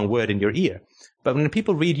yelling the wrong word in your ear. But when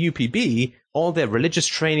people read UPB, all their religious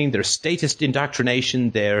training, their statist indoctrination,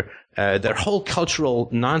 their whole cultural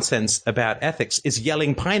nonsense about ethics is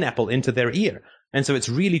yelling pineapple into their ear. And so it's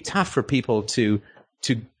really tough for people to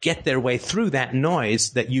get their way through that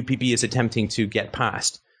noise that UPB is attempting to get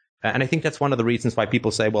past. And I think that's one of the reasons why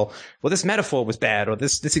people say, well, this metaphor was bad, or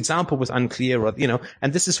this example was unclear, or,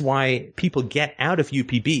 and this is why people get out of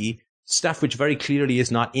UPB stuff which very clearly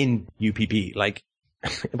is not in UPB. Like,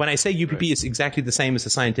 when I say UPB is exactly the same as the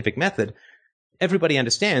scientific method, everybody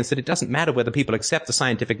understands that it doesn't matter whether people accept the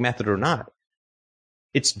scientific method or not.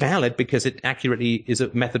 It's valid because it accurately is a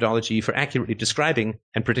methodology for accurately describing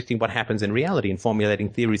and predicting what happens in reality and formulating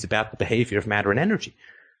theories about the behavior of matter and energy.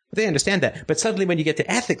 But they understand that. But suddenly when you get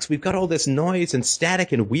to ethics, we've got all this noise and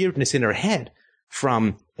static and weirdness in our head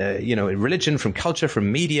from, religion, from culture,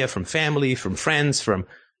 from media, from family, from friends, from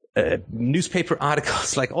newspaper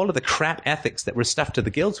articles, like all of the crap ethics that we're stuffed to the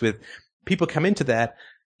gills with. People come into that,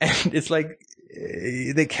 and it's like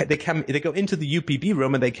they go into the UPB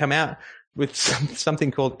room and they come out with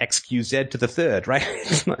something called XQZ to the third, right?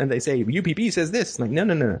 And they say UPB says this. Like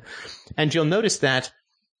no. And you'll notice that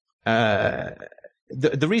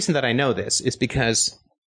the reason that I know this is because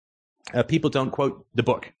people don't quote the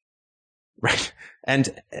book, right?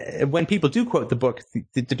 And when people do quote the book,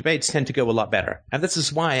 the debates tend to go a lot better. And this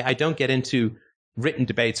is why I don't get into written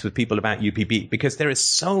debates with people about UPB, because there is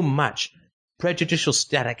so much prejudicial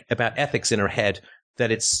static about ethics in our head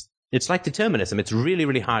that it's like determinism. It's really,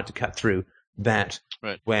 really hard to cut through that.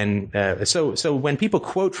 Right. So when people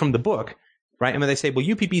quote from the book, right, and when they say, well,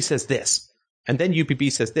 UPB says this, and then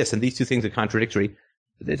UPB says this, and these two things are contradictory,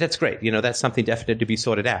 that's great. That's something definitely to be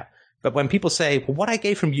sorted out. But when people say, well,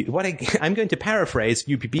 I'm going to paraphrase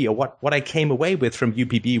UPB, or what I came away with from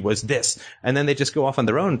UPB was this, and then they just go off on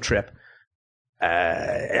their own trip,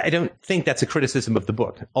 I don't think that's a criticism of the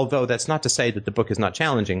book, although that's not to say that the book is not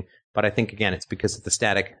challenging. But I think, again, it's because of the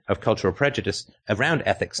static of cultural prejudice around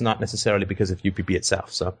ethics, not necessarily because of UPB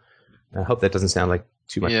itself. So I hope that doesn't sound like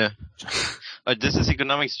too much. Yeah. This is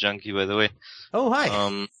Economics Junkie, by the way. Oh,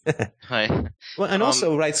 hi. Hi. Well, and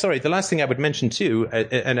also, right, sorry, the last thing I would mention too,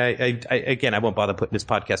 and I again, I won't bother putting this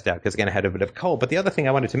podcast out because, again, I had a bit of a cold, but the other thing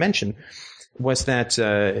I wanted to mention was that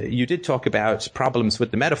you did talk about problems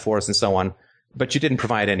with the metaphors and so on, but you didn't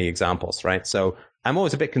provide any examples, right? So I'm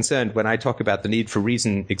always a bit concerned when I talk about the need for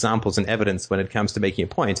reason, examples, and evidence when it comes to making a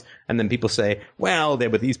point, and then people say, well, there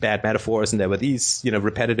were these bad metaphors and there were these,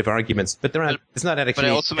 repetitive arguments, but it's not actually But I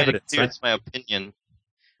also made evidence, it clear right? it's my opinion.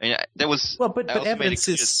 I mean, there was... Well, but evidence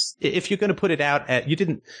is, if you're going to put it out,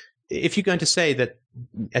 if you're going to say that,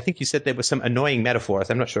 I think you said there were some annoying metaphors,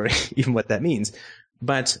 I'm not sure even what that means,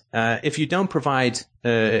 but if you don't provide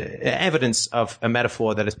evidence of a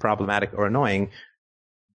metaphor that is problematic or annoying,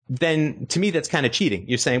 then to me that's kind of cheating.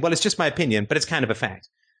 You're saying, well, it's just my opinion, but it's kind of a fact.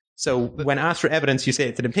 So when asked for evidence, you say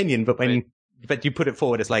it's an opinion, but but you put it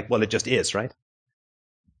forward as like, well, it just is, right?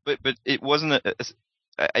 But it wasn't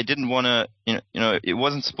I didn't want to, it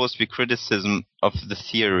wasn't supposed to be criticism of the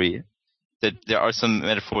theory. That there are some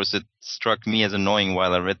metaphors that struck me as annoying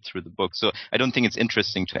while I read through the book. So I don't think it's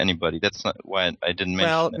interesting to anybody. That's not why I didn't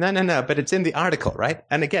mention it. Well, no, but it's in the article, right?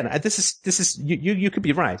 And again, this is you could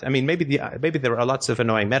be right. I mean, maybe there are lots of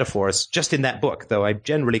annoying metaphors just in that book, though I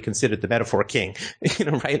generally considered the metaphor king.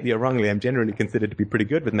 Rightly or wrongly, I'm generally considered to be pretty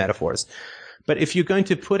good with metaphors. But if you're going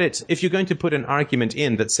to put an argument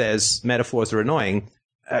in that says metaphors are annoying,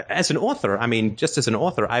 as an author, I mean, just as an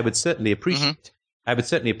author, I would certainly appreciate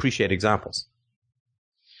examples.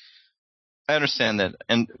 I understand that.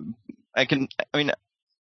 And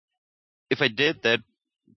if I did that,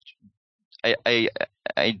 I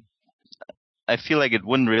feel like it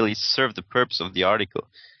wouldn't really serve the purpose of the article.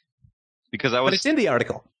 Because But it's in the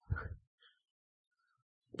article.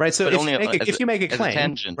 Right? So if you make a claim,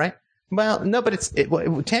 tangent. Right? Well, no, but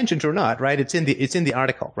tangent or not, right? It's in the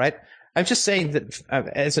article, right? I'm just saying that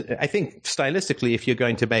I think stylistically, if you're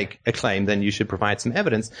going to make a claim, then you should provide some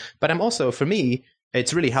evidence. But for me,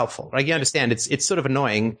 it's really helpful. Right? You understand it's sort of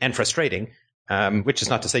annoying and frustrating, which is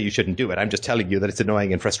not to say you shouldn't do it. I'm just telling you that it's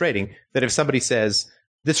annoying and frustrating that if somebody says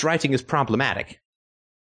this writing is problematic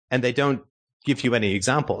and they don't give you any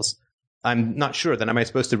examples, I'm not sure then am I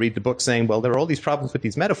supposed to read the book saying, well, there are all these problems with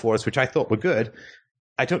these metaphors, which I thought were good.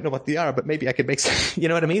 I don't know what they are, but maybe I could make some, you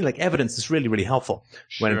know what I mean? Like evidence is really, really helpful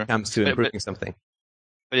when it comes to improving something.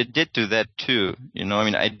 But it did do that too.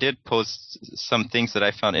 I did post some things that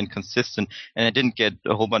I found inconsistent and I didn't get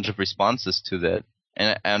a whole bunch of responses to that.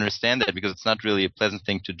 And I understand that because it's not really a pleasant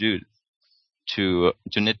thing to do, to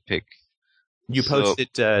nitpick. You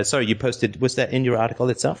posted, was that in your article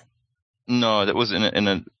itself? No, that was in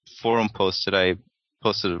a forum post that I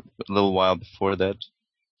posted a little while before that.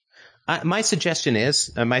 My suggestion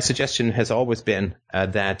has always been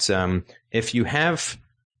that if you have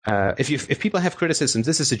if people have criticisms,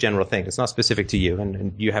 this is a general thing. It's not specific to you,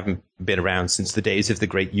 and you haven't been around since the days of the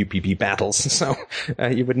great UPB battles, so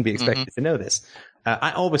you wouldn't be expected to know this.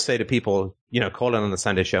 I always say to people, call in on the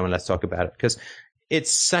Sunday show and let's talk about it, because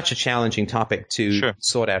it's such a challenging topic to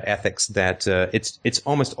sort out ethics that it's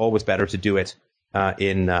almost always better to do it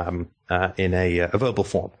in a verbal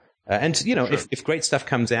form. If great stuff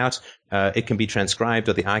comes out, it can be transcribed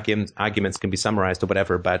or the arguments can be summarized or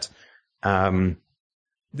whatever. But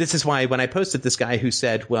this is why when I posted this guy who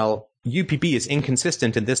said, well, UPB is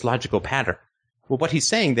inconsistent in this logical pattern. Well, what he's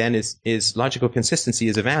saying then is logical consistency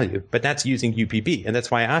is a value, but that's using UPB. And that's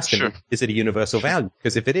why I asked him, is it a universal value?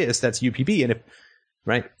 Because if it is, that's UPB.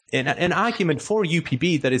 And an argument for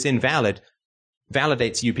UPB that is invalid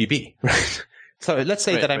validates UPB, right? So let's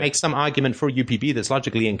say that I make some argument for UPB that's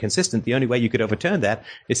logically inconsistent. The only way you could overturn that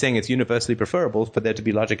is saying it's universally preferable for there to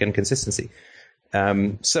be logic and consistency.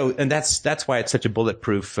 And that's why it's such a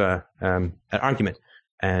bulletproof argument.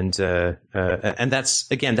 And that's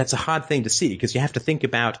a hard thing to see because you have to think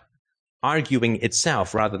about arguing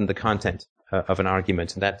itself rather than the content of an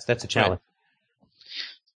argument, and that's a challenge.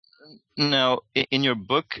 Right. Now, in your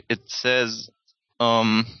book, it says.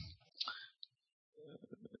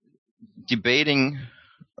 Debating,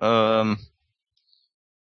 the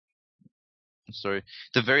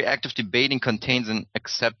very act of debating contains an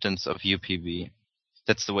acceptance of UPB.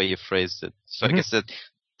 That's the way you phrased it. So I guess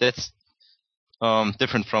that's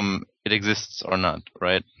different from it exists or not,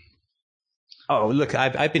 right? Oh, look,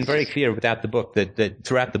 I've been very clear throughout the book that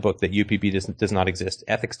UPB does not exist.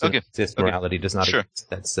 Ethics does not exist. Morality does not exist.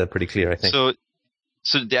 That's pretty clear, I think. So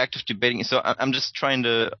the act of debating. So I'm just trying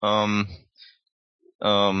to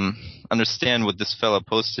understand what this fella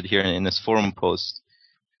posted here in his forum post,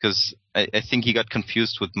 because I think he got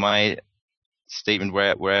confused with my statement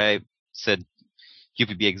where I said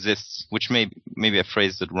UPB exists, which maybe I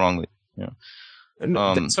phrased it wrongly.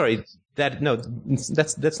 Sorry, that's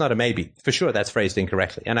not a maybe. For sure, that's phrased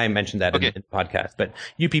incorrectly, and I mentioned that in the podcast. But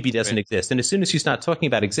UPB doesn't exist, and as soon as you start talking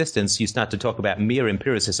about existence, you start to talk about mere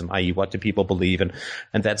empiricism, i.e., what do people believe, and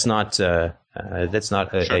that's not a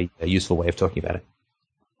useful way of talking about it.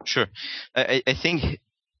 Sure, I think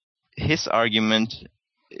his argument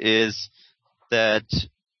is that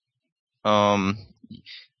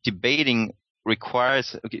debating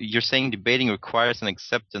requires. You're saying debating requires an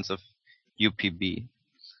acceptance of UPB,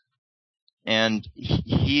 and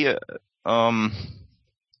he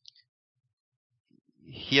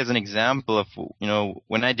has an example of,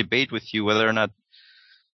 when I debate with you whether or not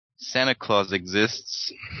Santa Claus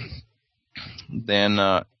exists, then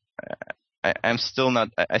I still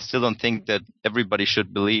don't think that everybody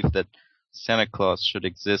should believe that Santa Claus should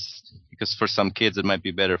exist, because for some kids it might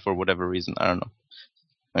be better for whatever reason. I don't know.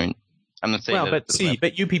 I mean, I'm not saying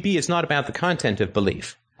but UPB is not about the content of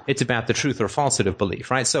belief. It's about the truth or falsehood of belief,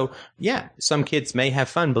 right? So, yeah, some kids may have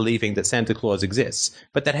fun believing that Santa Claus exists,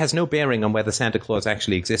 but that has no bearing on whether Santa Claus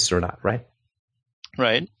actually exists or not, right?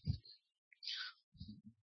 Right.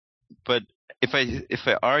 But if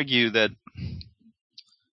I argue that,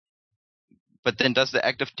 but then does the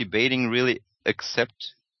act of debating really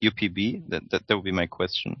accept UPB? That would be my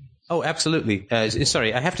question. Oh, absolutely.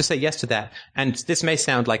 Sorry, I have to say yes to that. And this may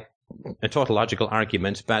sound like a tautological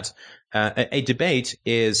argument, but a debate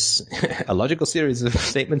is a logical series of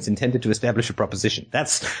statements intended to establish a proposition.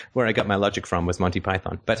 That's where I got my logic from with Monty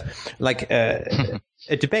Python. But a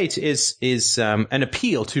debate is an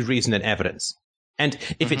appeal to reason and evidence. And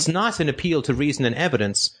if it's not an appeal to reason and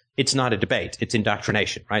evidence, it's not a debate. It's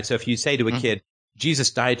indoctrination, right? So if you say to a kid,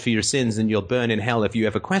 Jesus died for your sins and you'll burn in hell if you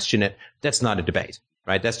ever question it, that's not a debate.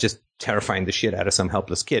 Right? That's just terrifying the shit out of some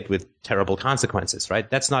helpless kid with terrible consequences, right?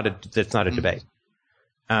 That's not a debate.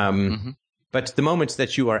 But the moment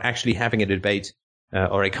that you are actually having a debate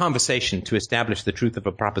or a conversation to establish the truth of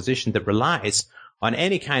a proposition that relies on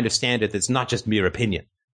any kind of standard that's not just mere opinion,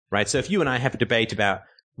 right? So if you and I have a debate about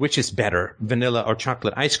which is better, vanilla or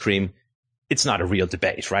chocolate ice cream, it's not a real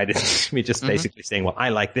debate, right? We're just basically saying, well, I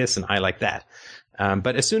like this and I like that.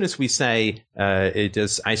 But as soon as we say,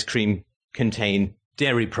 does ice cream contain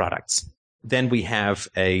dairy products, then we have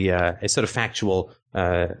a sort of factual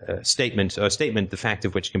statement, the fact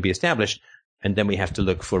of which can be established, and then we have to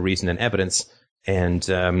look for reason and evidence, and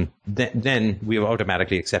then we are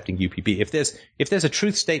automatically accepting UPB. If there's a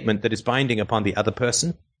truth statement that is binding upon the other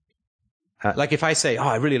person, like if I say,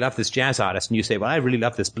 I really love this jazz artist, and you say, well, I really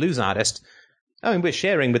love this blues artist, I mean, we're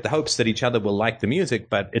sharing with the hopes that each other will like the music,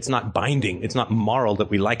 but it's not binding. It's not moral that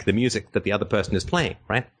we like the music that the other person is playing,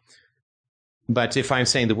 right? But if I'm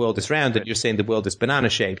saying the world is round and you're saying the world is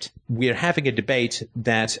banana-shaped, we're having a debate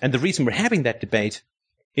and the reason we're having that debate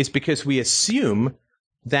is because we assume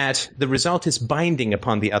that the result is binding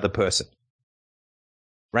upon the other person,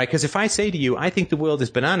 right? Because if I say to you, I think the world is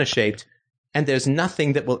banana-shaped, and there's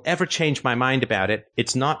nothing that will ever change my mind about it,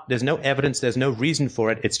 there's no evidence, there's no reason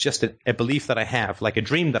for it, it's just a belief that I have, like a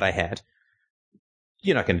dream that I had,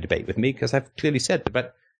 you're not going to debate with me because I've clearly said that.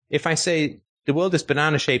 But if I say, the world is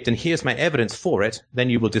banana-shaped and here's my evidence for it,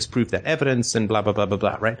 then you will disprove that evidence and blah, blah, blah, blah,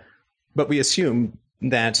 blah, right? But we assume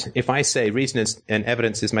that if I say reason and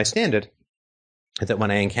evidence is my standard, that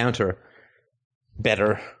when I encounter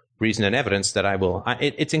better reason and evidence, that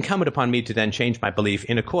it's incumbent upon me to then change my belief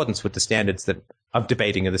in accordance with the standards of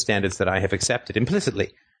debating and the standards that I have accepted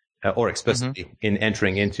implicitly or explicitly in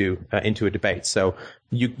entering into a debate. So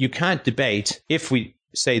you can't debate if we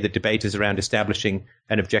say that debate is around establishing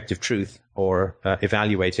an objective truth or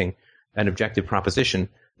evaluating an objective proposition,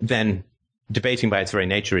 then debating by its very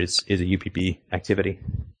nature is a UPB activity.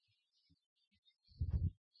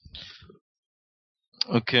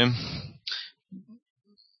 Okay.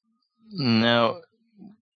 Now,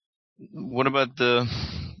 what about the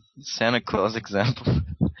Santa Claus example?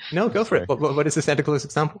 No, go for it. What is the Santa Claus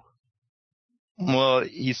example? Well,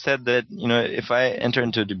 he said that, if I enter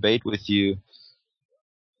into a debate with you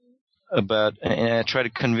and I try to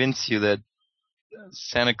convince you that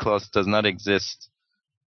Santa Claus does not exist,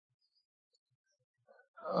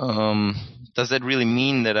 does that really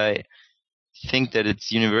mean that I think that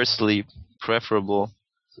it's universally preferable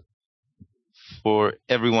for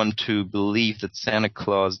everyone to believe that Santa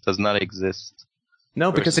Claus does not exist?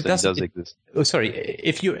 No, because it does exist. Oh, sorry.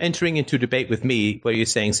 If you're entering into debate with me where you're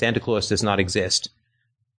saying Santa Claus does not exist,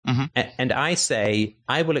 and I say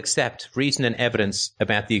I will accept reason and evidence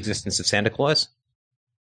about the existence of Santa Claus,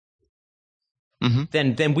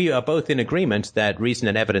 then we are both in agreement that reason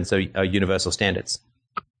and evidence are universal standards.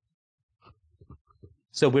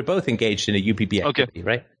 So we're both engaged in a UPB activity,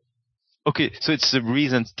 right? Okay, so it's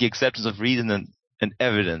the acceptance of reason and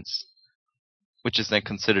evidence, which is then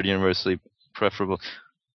considered universally preferable.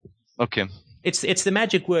 Okay. It's the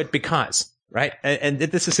magic word because, right? And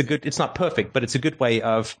this is it's not perfect, but it's a good way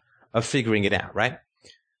of figuring it out, right?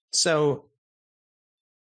 So,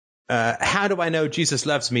 how do I know Jesus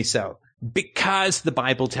loves me so? Because the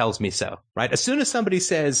Bible tells me so, right? As soon as somebody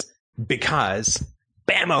says because,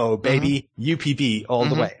 bammo, baby, UPB all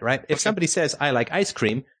the way, right? If somebody says, I like ice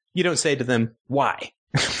cream, you don't say to them, why?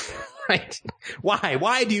 Right? Why?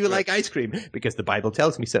 Why do you like ice cream? Because the Bible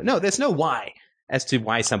tells me so. No, there's no why as to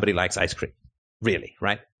why somebody likes ice cream. Really,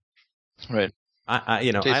 right? Right.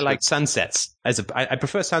 I like sunsets. I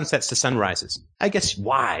prefer sunsets to sunrises. I guess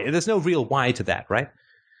why? There's no real why to that, right?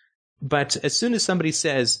 But as soon as somebody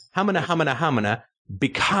says, hamana,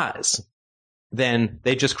 because, then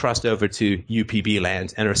they just crossed over to UPB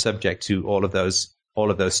land and are subject to all of those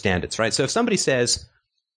standards, right? So if somebody says,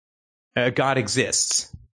 God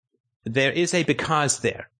exists, there is a because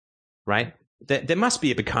there, right? There must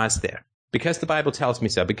be a because there. Because the Bible tells me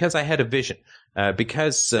so, because I had a vision,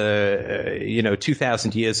 because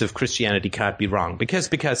 2,000 years of Christianity can't be wrong, because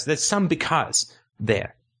there's some because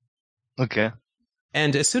there. Okay.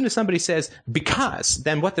 And as soon as somebody says because,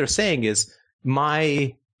 then what they're saying is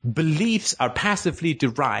my beliefs are passively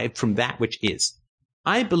derived from that which is.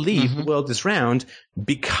 I believe the world is round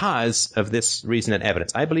because of this reason and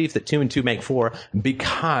evidence. I believe that 2 and 2 make 4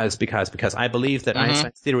 because. I believe that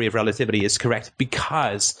Einstein's theory of relativity is correct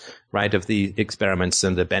because, right, of the experiments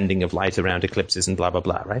and the bending of light around eclipses and blah, blah,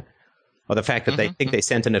 blah, right? Or the fact that they think they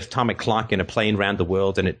sent an atomic clock in a plane around the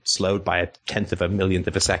world and it slowed by 1/10 of a millionth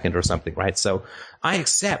of a second or something, right? So I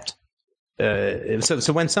accept.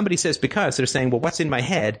 So when somebody says because, they're saying, well, what's in my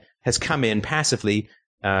head has come in passively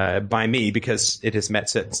by me because it has met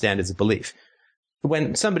certain standards of belief.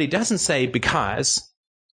 When somebody doesn't say because,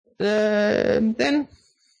 then they're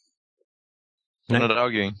not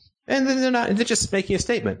arguing. And then they're just making a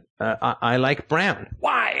statement. I like brown.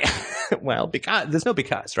 Why? Well, because there's no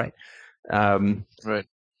because, right? Right.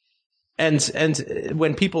 And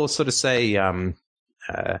when people sort of say,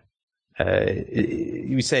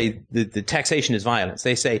 you say the taxation is violence,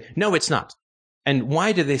 they say, no, it's not. And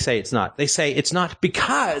why do they say it's not? They say it's not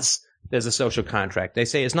because there's a social contract. They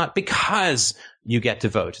say it's not because you get to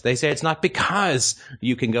vote. They say it's not because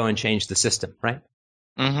you can go and change the system, right?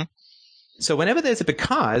 So whenever there's a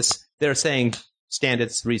because, they're saying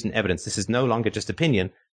standards, reason, evidence. This is no longer just opinion.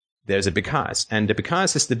 There's a because. And the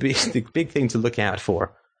because is the big thing to look out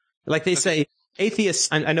for. Like they say, atheists,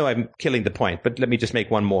 I know I'm killing the point, but let me just make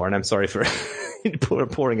one more. And I'm sorry for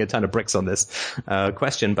pouring a ton of bricks on this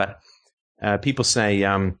question, but people say,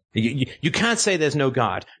 you can't say there's no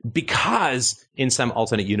God because in some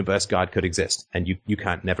alternate universe God could exist. And you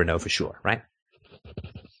can't never know for sure, right?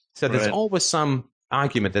 So there's always some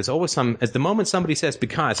argument. There's always some, as the moment somebody says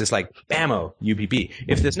because, it's like, bammo, UPB.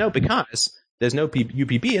 If there's no because, there's no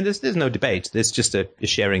UPB, and there's no debate. There's just a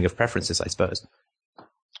sharing of preferences, I suppose.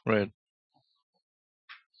 Right.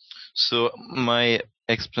 So my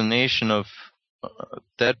explanation of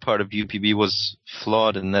that part of UPB was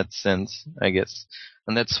flawed in that sense, I guess.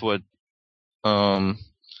 And that's what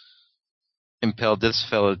impelled this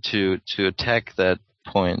fellow to attack that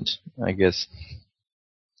point, I guess.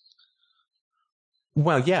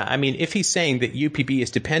 Well, yeah. I mean, if he's saying that UPB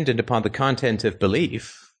is dependent upon the content of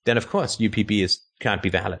belief, then of course UPB can't be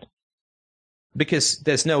valid. Because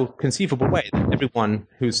there's no conceivable way that everyone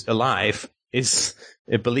who's alive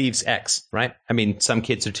believes X, right? I mean, some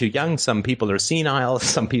kids are too young, some people are senile,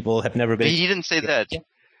 some people have never been. He didn't say that. Yeah.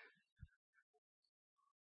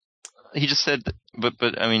 He just said, but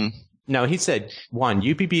I mean. No, he said, one,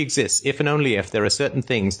 UPB exists if and only if there are certain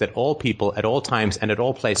things that all people at all times and at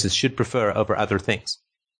all places should prefer over other things.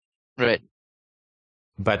 Right.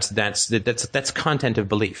 But that's content of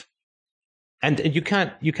belief. And you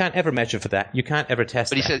can't ever measure for that. You can't ever test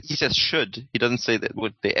that. But he says should. He doesn't say that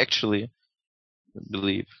what they actually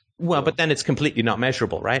believe. Well, but then it's completely not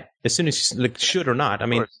measurable, right? As soon as you should or not, I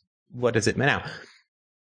mean, what does it mean now?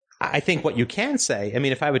 I think what you can say, I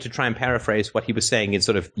mean, if I were to try and paraphrase what he was saying in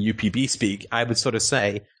sort of UPB speak, I would sort of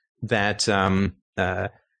say that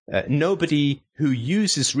nobody who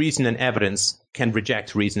uses reason and evidence can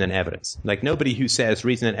reject reason and evidence. Like nobody who says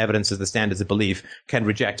reason and evidence is the standards of belief can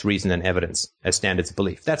reject reason and evidence as standards of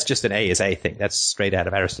belief. That's just an A is A thing. That's straight out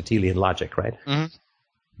of Aristotelian logic, right?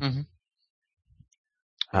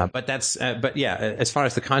 But yeah, as far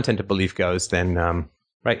as the content of belief goes, then,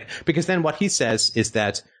 right. Because then what he says is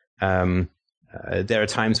that, There are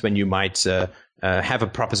times when you might have a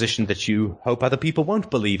proposition that you hope other people won't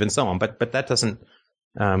believe, and so on. But that doesn't.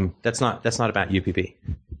 That's not about UPB.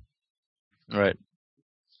 Right.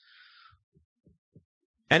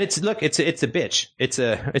 And it's a bitch. It's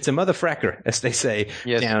a motherfracker, as they say,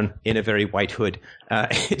 yes. Down in a very white hood.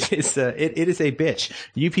 It is a bitch.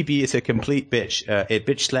 UPB is a complete bitch. It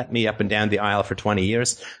bitch slapped me up and down the aisle for 20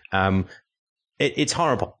 years. It's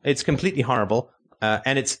horrible. It's completely horrible.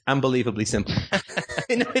 And it's unbelievably simple.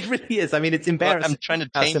 It really is. I mean, it's embarrassing. Well, I'm trying to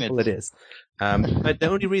how tame simple it is. But the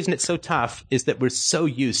only reason it's so tough is that we're so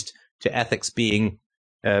used to ethics being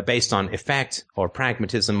based on effect or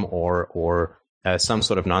pragmatism or some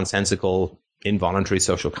sort of nonsensical involuntary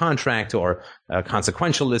social contract or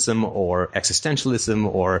consequentialism or existentialism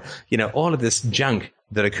or, all of this junk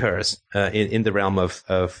that occurs in the realm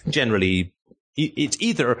of generally, it's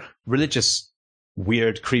either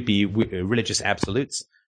weird, creepy religious absolutes,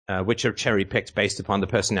 which are cherry-picked based upon the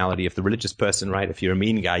personality of the religious person, right? If you're a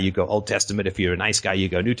mean guy, you go Old Testament. If you're a nice guy, you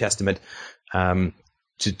go New Testament,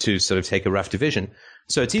 to sort of take a rough division.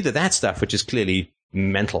 So it's either that stuff, which is clearly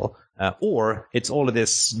mental, or it's all of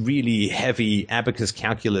this really heavy abacus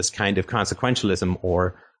calculus kind of consequentialism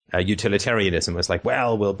or utilitarianism. It's like,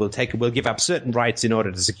 well, we'll give up certain rights in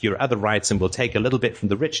order to secure other rights, and we'll take a little bit from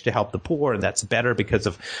the rich to help the poor, and that's better because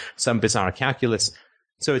of some bizarre calculus.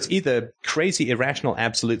 So it's either crazy irrational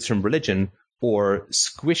absolutes from religion or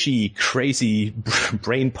squishy, crazy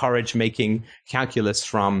brain porridge making calculus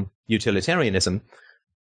from utilitarianism.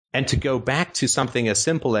 And to go back to something as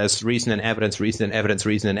simple as reason and evidence, reason and evidence,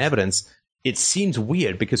 reason and evidence, it seems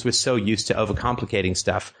weird because we're so used to overcomplicating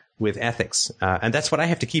stuff with ethics. And that's what I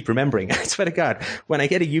have to keep remembering. I swear to God, when I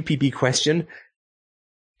get a UPB question,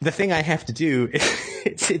 the thing I have to do,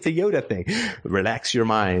 it's a Yoda thing. Relax your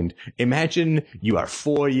mind. Imagine you are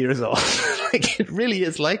 4 years old. Like, it really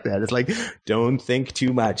is like that. It's like, don't think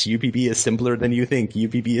too much. UPB is simpler than you think.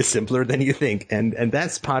 UPB is simpler than you think. And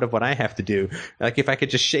that's part of what I have to do. Like, if I could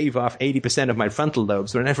just shave off 80% of my frontal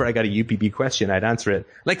lobes whenever I got a UPB question, I'd answer it.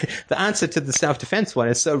 Like, the answer to the self-defense one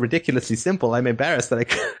is so ridiculously simple. I'm embarrassed that I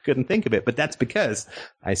couldn't think of it. But that's because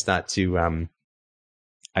I start to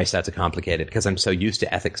complicate it because I'm so used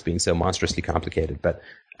to ethics being so monstrously complicated. But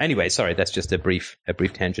anyway, sorry, that's just a brief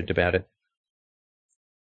tangent about it.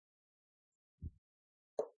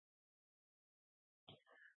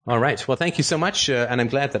 All right. Well, thank you so much. And I'm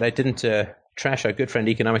glad that I didn't trash our good friend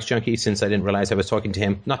Economics Junkie, since I didn't realize I was talking to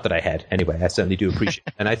him. Not that I had. Anyway, I certainly do appreciate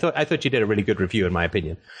it. And I thought you did a really good review, in my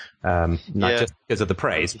opinion. Not just because of the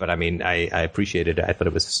praise, but I mean, I appreciated it. I thought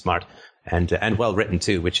it was smart and well written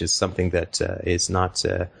too, which is something that is not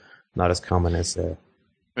as common as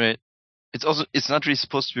right. It's not really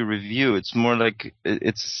supposed to be a review. It's more like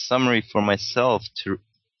it's a summary for myself to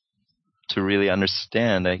really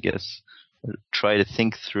understand, I guess. Try to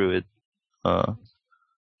think through it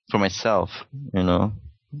for myself,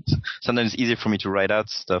 Sometimes it's easier for me to write out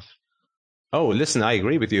stuff. Oh, listen, I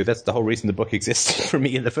agree with you. That's the whole reason the book exists for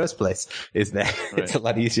me in the first place, is that It's a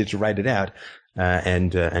lot easier to write it out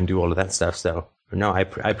and do all of that stuff. So, no, I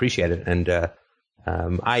appreciate it. And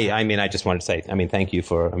I just wanted to say, thank you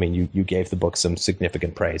for, you gave the book some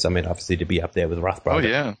significant praise. Obviously to be up there with Rothbard. Oh,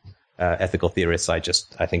 yeah. Ethical theorists, I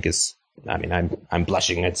think is, I'm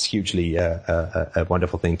blushing. It's hugely a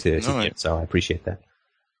wonderful thing to hear. So I appreciate that.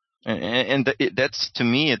 And that's, to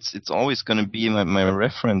me, it's always going to be my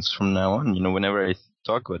reference from now on. Whenever I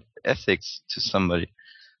talk about ethics to somebody.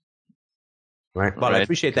 Right. Well, I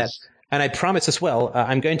appreciate that. And I promise as well,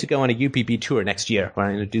 I'm going to go on a UPB tour next year where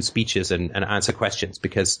I'm going to do speeches and answer questions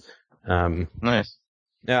because, nice.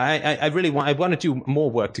 I really want to do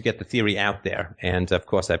more work to get the theory out there. And of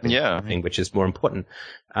course, I've been doing, which is more important.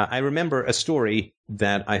 I remember a story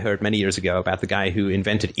that I heard many years ago about the guy who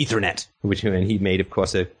invented Ethernet, and he made, of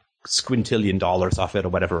course, $1 squintillion off it or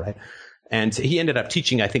whatever, right? And he ended up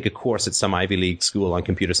teaching, I think, a course at some Ivy League school on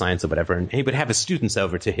computer science or whatever. And he would have his students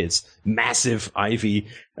over to his massive ivy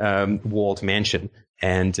walled mansion.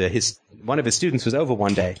 And one of his students was over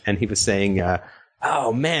one day, and he was saying,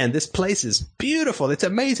 oh man, this place is beautiful. It's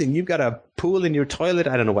amazing. You've got a pool in your toilet.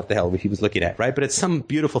 I don't know what the hell he was looking at, right? But it's some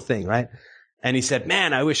beautiful thing, right? And he said,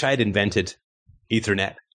 man, I wish I'd invented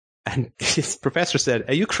Ethernet. And his professor said,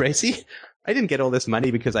 are you crazy? I didn't get all this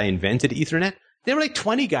money because I invented Ethernet. There were like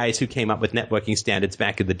 20 guys who came up with networking standards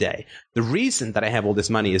back in the day. The reason that I have all this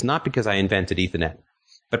money is not because I invented Ethernet,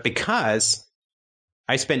 but because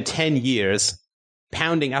I spent 10 years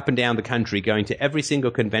pounding up and down the country, going to every single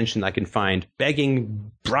convention I can find,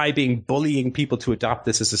 begging, bribing, bullying people to adopt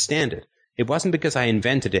this as a standard. It wasn't because I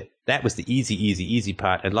invented it. That was the easy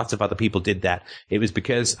part, and lots of other people did that. It was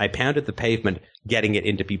because I pounded the pavement, getting it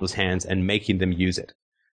into people's hands and making them use it.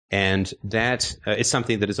 And that is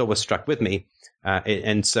something that has always struck with me.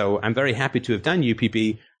 And so I'm very happy to have done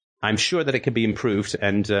UPB. I'm sure that it can be improved,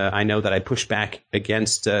 and I know that I push back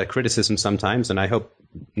against criticism sometimes, and I hope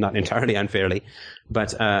not entirely unfairly.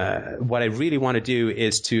 But what I really want to do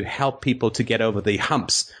is to help people to get over the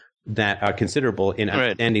humps that are considerable in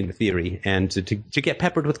understanding the theory, and to get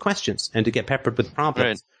peppered with questions and to get peppered with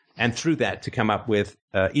problems. And through that, to come up with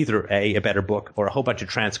either a better book or a whole bunch of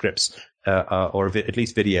transcripts or at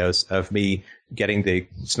least videos of me getting the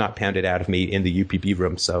snot pounded out of me in the UPB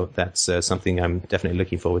room. So that's something I'm definitely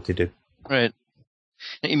looking forward to do. Right.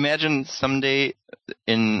 Imagine someday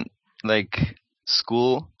in like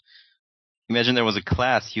school, imagine there was a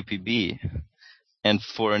class UPB, and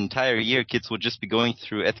for an entire year, kids would just be going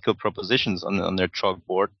through ethical propositions on their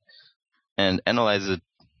chalkboard and analyze it.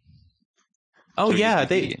 Oh yeah,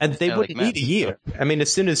 they wouldn't need a year. I mean,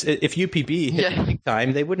 as soon as if UPB hit big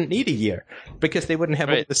time, they wouldn't need a year because they wouldn't have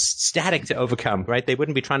all the static to overcome, right? They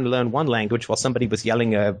wouldn't be trying to learn one language while somebody was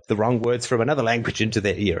yelling the wrong words from another language into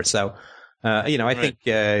their ear. So, I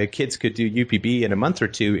think kids could do UPB in a month or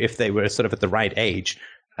two if they were sort of at the right age.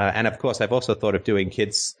 And of course, I've also thought of doing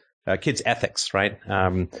kids ethics, right?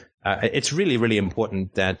 It's really, really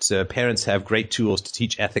important that parents have great tools to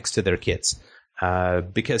teach ethics to their kids.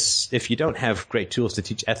 Because if you don't have great tools to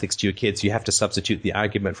teach ethics to your kids, you have to substitute the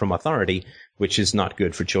argument from authority, which is not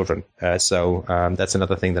good for children. So that's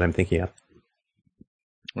another thing that I'm thinking of.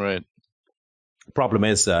 Right. Problem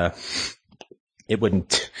is, I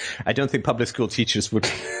don't think public school teachers would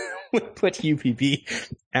put UPB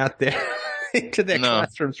out there into their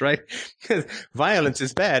classrooms, right? Because violence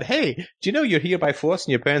is bad. Hey, do you know you're here by force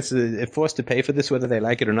and your parents are forced to pay for this whether they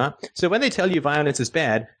like it or not? So when they tell you violence is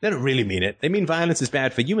bad, they don't really mean it. They mean violence is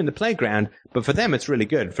bad for you in the playground, but for them it's really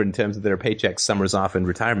good in terms of their paychecks, summers off, and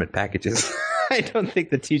retirement packages. I don't think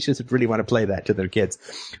the teachers would really want to play that to their kids.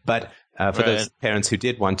 But for those parents who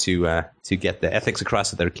did want to get the ethics across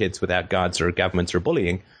to their kids without gods or governments or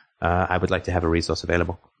bullying, I would like to have a resource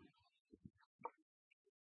available.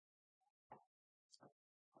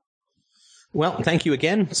 Well, thank you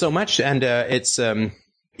again so much, and it's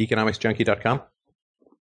economicsjunkie.com.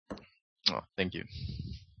 Oh, thank you.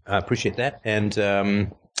 I appreciate that, and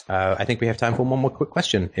I think we have time for one more quick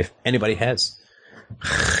question, if anybody has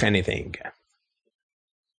anything.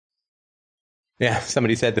 Yeah,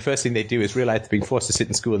 somebody said the first thing they do is realize they're being forced to sit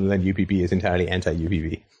in school, and then UPB is entirely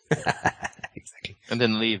anti-UPB. Exactly. And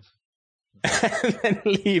then leave. And then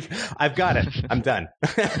leave. I've got it. I'm done.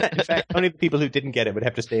 In fact, only the people who didn't get it would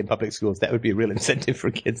have to stay in public schools. That would be a real incentive for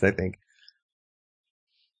kids, I think.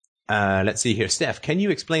 Let's see here. Steph, can you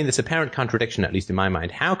explain this apparent contradiction, at least in my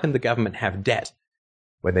mind? How can the government have debt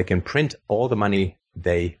when they can print all the money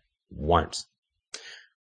they want?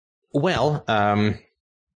 Well,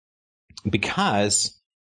 because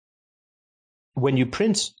when you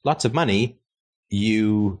print lots of money,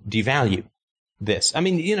 you devalue this. I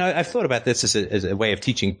mean, I've thought about this as a way of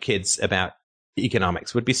teaching kids about economics.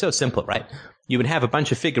 It would be so simple, right? You would have a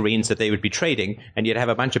bunch of figurines that they would be trading, and you'd have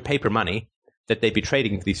a bunch of paper money that they'd be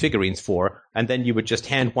trading these figurines for, and then you would just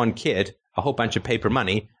hand one kid a whole bunch of paper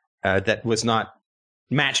money that was not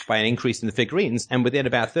matched by an increase in the figurines, and within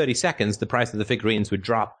about 30 seconds, the price of the figurines would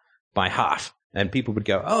drop by half. And people would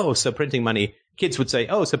go, oh, so printing money, kids would say,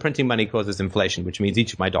 oh, so printing money causes inflation, which means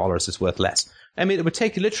each of my dollars is worth less. I mean, it would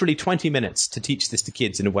take literally 20 minutes to teach this to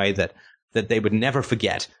kids in a way that they would never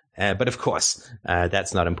forget. But of course,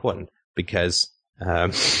 that's not important because,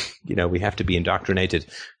 we have to be indoctrinated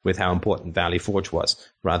with how important Valley Forge was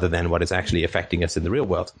rather than what is actually affecting us in the real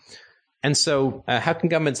world. And so how can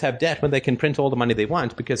governments have debt when they can print all the money they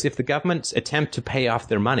want? Because if the governments attempt to pay off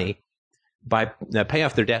their money pay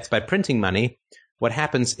off their debts by printing money, what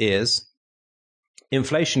happens is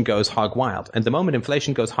inflation goes hog wild. And the moment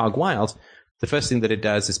inflation goes hog wild, the first thing that it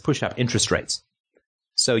does is push up interest rates.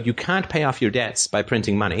 So you can't pay off your debts by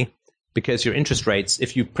printing money because your interest rates,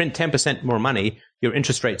 if you print 10% more money, your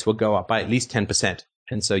interest rates will go up by at least 10%.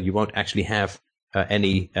 And so you won't actually have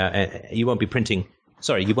you won't be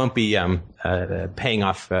paying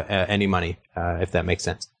off any money, if that makes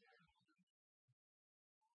sense.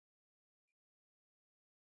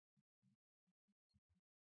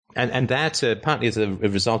 And that partly is a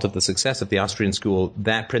result of the success of the Austrian school.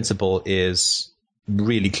 That principle is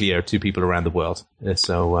really clear to people around the world.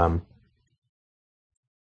 So,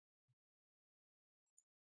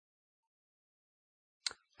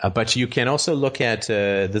 but you can also look at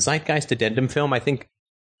the Zeitgeist Addendum film. I think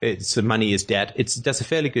money is debt. It does a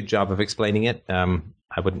fairly good job of explaining it.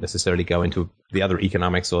 I wouldn't necessarily go into the other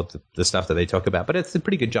economics or the stuff that they talk about, but it's a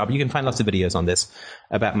pretty good job. You can find lots of videos on this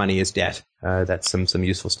about money is debt. That's some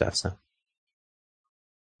useful stuff. So.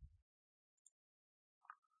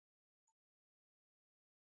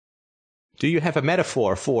 Do you have a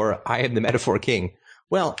metaphor for I am the metaphor king?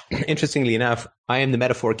 Well, interestingly enough, I am the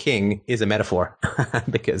metaphor king is a metaphor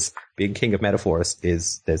because being king of metaphors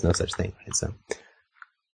there's no such thing. Right? So.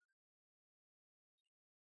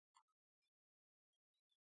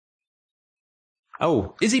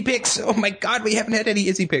 Oh, Izzy picks. Oh my God, we haven't had any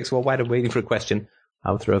Izzy picks. Well, while I'm waiting for a question,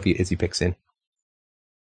 I'll throw a few Izzy picks in.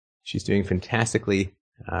 She's doing fantastically.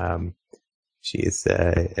 She is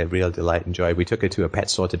a real delight and joy. We took her to a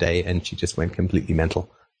pet store today, and she just went completely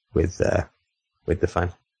mental with the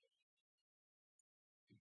fun.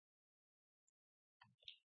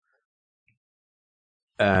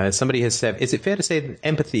 Somebody has said, is it fair to say that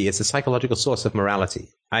empathy is a psychological source of morality?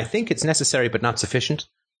 I think it's necessary but not sufficient.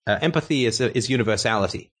 Empathy is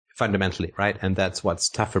universality, fundamentally, right? And that's what's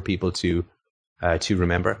tough for people to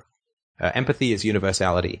remember. Empathy is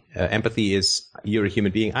universality. Empathy is you're a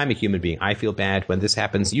human being, I'm a human being. I feel bad when this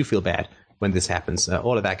happens. You feel bad when this happens.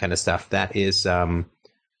 All of that kind of stuff. That is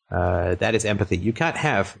empathy. You can't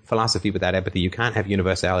have philosophy without empathy. You can't have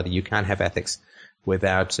universality. You can't have ethics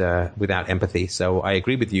without empathy. So I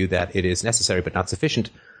agree with you that it is necessary but not sufficient.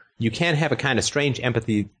 You can have a kind of strange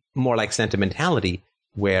empathy, more like sentimentality,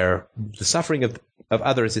 where the suffering of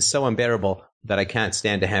others is so unbearable that I can't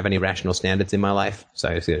stand to have any rational standards in my life.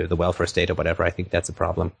 So the welfare state or whatever, I think that's a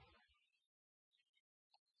problem.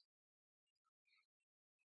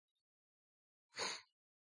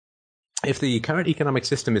 If the current economic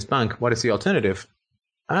system is bunk, what is the alternative?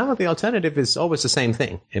 Well, the alternative is always the same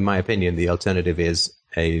thing. In my opinion, the alternative is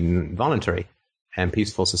a voluntary and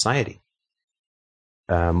peaceful society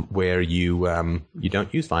where you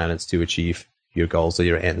don't use violence to achieve your goals or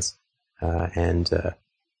your ends. Now,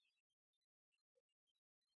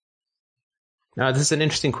 this is an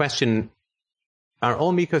interesting question. Are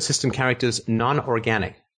all ecosystem characters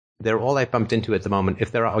non-organic? They're all I bumped into at the moment.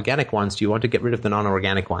 If there are organic ones, do you want to get rid of the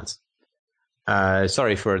non-organic ones?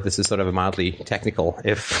 Sorry for this is sort of a mildly technical,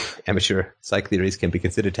 if amateur psych theories can be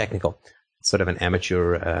considered technical, sort of an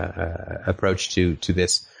amateur approach to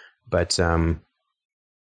this. But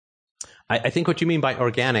I think what you mean by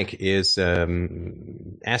organic is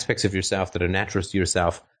aspects of yourself that are natural to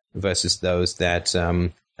yourself versus those that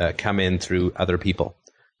come in through other people.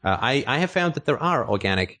 I have found that there are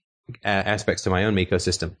organic aspects to my own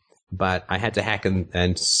ecosystem, but I had to hack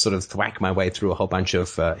and sort of thwack my way through a whole bunch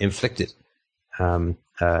of inflicted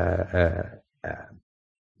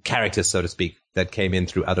characters, so to speak, that came in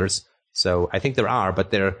through others. So I think there are, but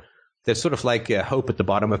they're sort of like hope at the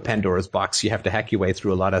bottom of Pandora's box. You have to hack your way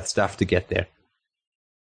through a lot of stuff to get there.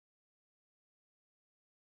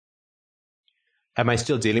 Am I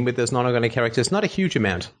still dealing with those non-organic characters? Not a huge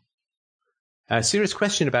amount. A serious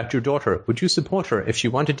question about your daughter. Would you support her if she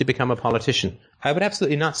wanted to become a politician? I would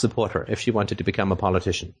absolutely not support her if she wanted to become a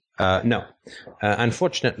politician. No.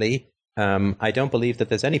 Unfortunately, I don't believe that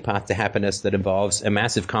there's any path to happiness that involves a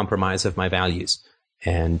massive compromise of my values.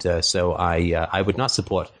 And so I would not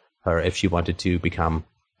support her if she wanted to become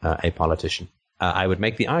a politician. I would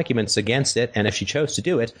make the arguments against it, and if she chose to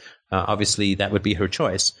do it, obviously that would be her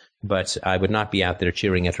choice, but I would not be out there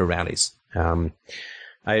cheering at her rallies.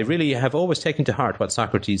 I really have always taken to heart what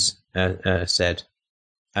Socrates said.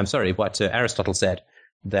 I'm sorry, what Aristotle said,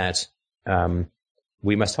 that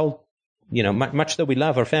we must hold, much though we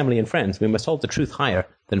love our family and friends, we must hold the truth higher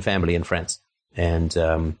than family and friends. And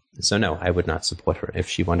so, no, I would not support her if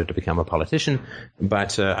she wanted to become a politician,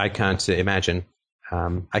 but I can't imagine.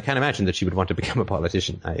 I can't imagine that she would want to become a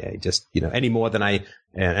politician. I just, any more than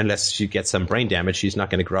unless she gets some brain damage, she's not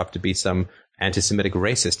going to grow up to be some anti-Semitic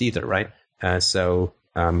racist either, right? So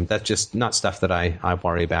that's just not stuff that I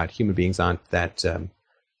worry about. Human beings aren't that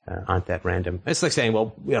random. It's like saying,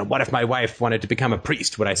 well, what if my wife wanted to become a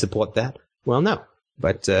priest? Would I support that? Well, no,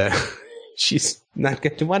 but she's not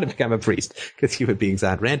going to want to become a priest because human beings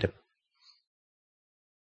aren't random.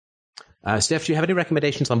 Steph, do you have any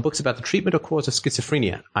recommendations on books about the treatment or cause of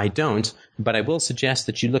schizophrenia? I don't, but I will suggest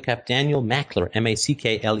that you look up Daniel Mackler,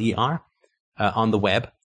 M-A-C-K-L-E-R, on the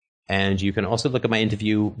web. And you can also look at my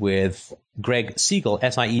interview with Greg Siegel,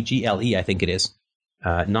 S-I-E-G-L-E, I think it is,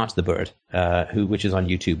 not the bird, which is on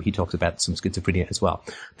YouTube. He talks about some schizophrenia as well.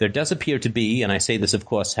 There does appear to be, and I say this, of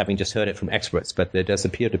course, having just heard it from experts, but there does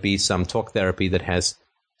appear to be some talk therapy that has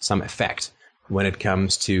some effect when it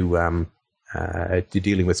comes to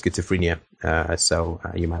dealing with schizophrenia. So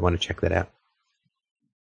you might want to check that out.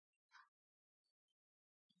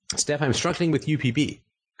 Steph, I'm struggling with UPB.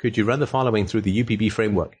 Could you run the following through the UPB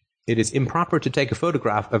framework? It is improper to take a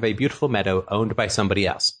photograph of a beautiful meadow owned by somebody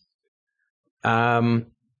else. Well,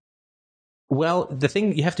 the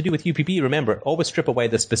thing you have to do with UPB, remember, always strip away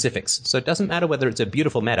the specifics. So it doesn't matter whether it's a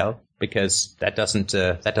beautiful meadow, because that doesn't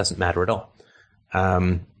matter at all.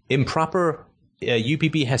 Improper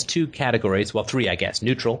UPB has two categories, well, three, I guess.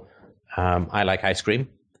 Neutral, I like ice cream.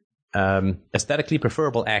 Aesthetically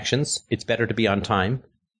preferable actions, it's better to be on time.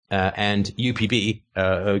 And UPB,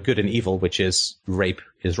 good and evil, which is rape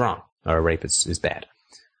is wrong, or rape is bad.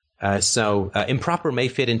 So improper may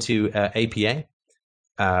fit into APA.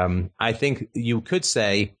 I think you could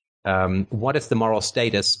say, what is the moral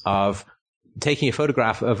status of taking a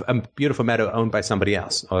photograph of a beautiful meadow owned by somebody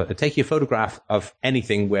else, or taking a photograph of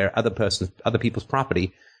anything where other people's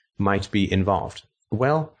property might be involved?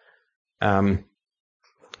 Well,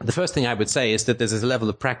 the first thing I would say is that there's a level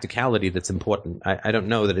of practicality that's important. I don't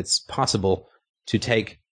know that it's possible to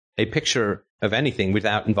take a picture of anything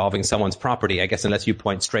without involving someone's property, I guess, unless you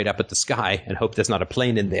point straight up at the sky and hope there's not a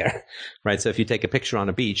plane in there, right? So if you take a picture on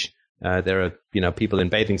a beach, there are, people in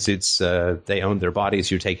bathing suits, they own their bodies,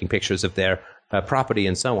 you're taking pictures of their property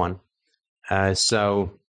and so on.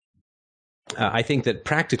 So I think that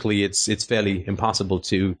practically it's fairly impossible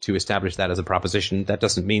to establish that as a proposition. That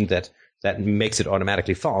doesn't mean that makes it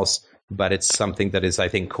automatically false, but it's something that is, I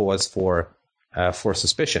think, cause for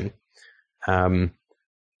suspicion.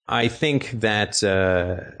 I think that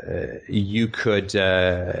you could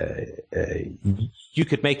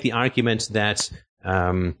make the argument that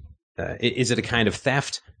is it a kind of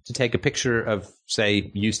theft to take a picture of, say,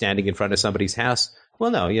 you standing in front of somebody's house? Well,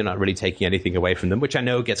 no, you're not really taking anything away from them, which I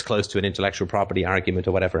know gets close to an intellectual property argument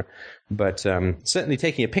or whatever. But certainly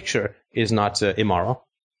taking a picture is not immoral.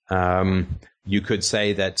 You could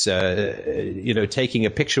say that taking a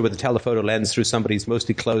picture with a telephoto lens through somebody's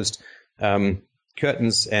mostly closed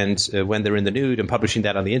curtains and when they're in the nude and publishing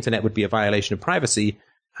that on the internet would be a violation of privacy,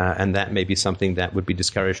 and that may be something that would be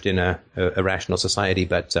discouraged in a rational society.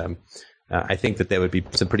 But I think that there would be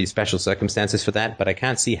some pretty special circumstances for that. But I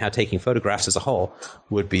can't see how taking photographs as a whole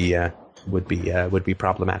would be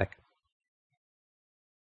problematic.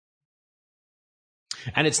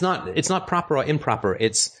 And it's not proper or improper.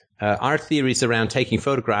 It's our theories around taking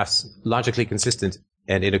photographs logically consistent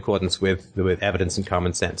and in accordance with evidence and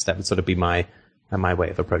common sense. That would sort of be my way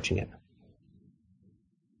of approaching it.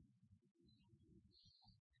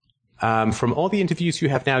 From all the interviews you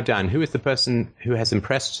have now done, who is the person who has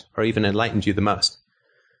impressed or even enlightened you the most?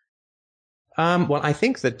 Well, I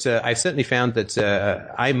think that I've certainly found that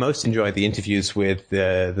I most enjoy the interviews with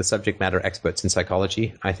the subject matter experts in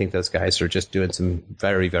psychology. I think those guys are just doing some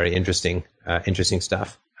very, very interesting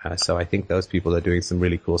stuff. So I think those people are doing some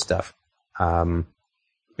really cool stuff.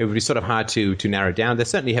 It would be sort of hard to narrow down. There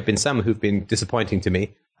certainly have been some who've been disappointing to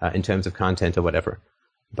me in terms of content or whatever.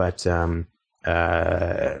 But for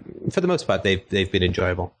the most part, they've been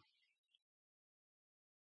enjoyable.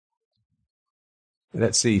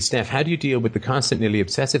 Let's see, Steph, how do you deal with the constant, nearly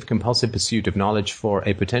obsessive-compulsive pursuit of knowledge for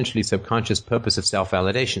a potentially subconscious purpose of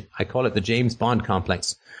self-validation? I call it the James Bond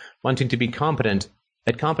complex, wanting to be competent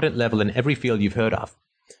level in every field you've heard of.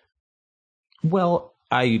 Well,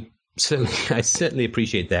 I certainly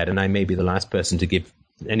appreciate that, and I may be the last person to give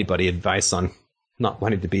anybody advice on not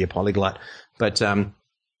wanting to be a polyglot. But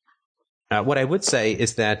what I would say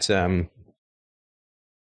is that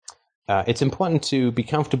it's important to be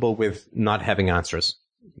comfortable with not having answers.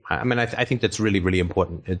 I mean, I think that's really, really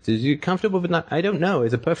important. Are you comfortable with not? I don't know.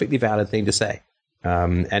 It's a perfectly valid thing to say.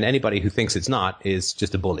 And anybody who thinks it's not is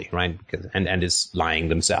just a bully, right? And is lying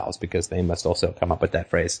themselves, because they must also come up with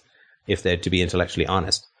that phrase if they're to be intellectually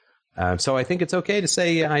honest. So I think it's okay to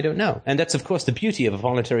say, I don't know. And that's, of course, the beauty of a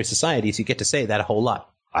voluntary society, is you get to say that a whole lot.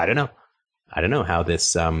 I don't know. I don't know how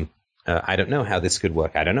this, I don't know how this could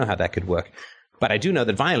work. I don't know how that could work. But I do know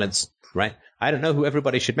that violence, right? I don't know who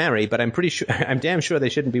everybody should marry, but I'm damn sure they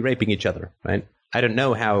shouldn't be raping each other, right? I don't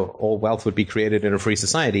know how all wealth would be created in a free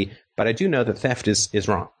society, but I do know that theft is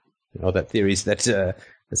wrong. That theories that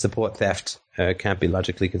support theft can't be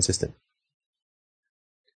logically consistent.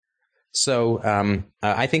 So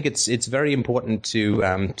I think it's very important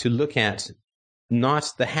to look at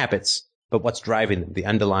not the habits, but what's driving them, the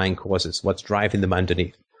underlying causes, what's driving them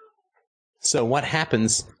underneath. So what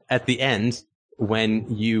happens at the end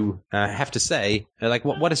when you have to say, like,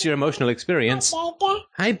 what is your emotional experience?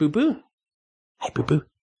 Hi, boo-boo. Hi, boo-boo.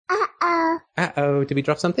 Uh-oh. Uh-oh. Did we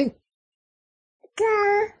drop something?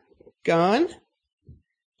 Gone?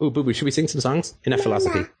 Oh, boo-boo, should we sing some songs? Enough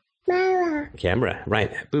philosophy. Camera.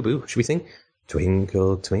 Right. Boo-boo, should we sing?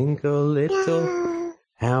 Twinkle, twinkle, little...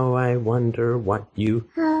 How I wonder what you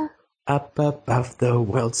up above the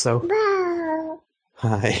world so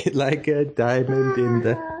high like a diamond in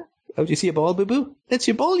the... Oh, do you see a ball, Boo-Boo? That's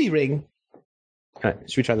your bally ring. All right,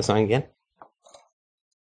 should we try the song again?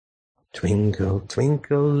 Twinkle,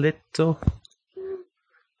 twinkle, little,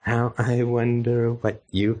 how I wonder what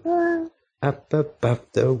you up above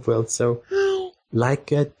the world so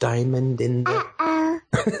like a diamond in the...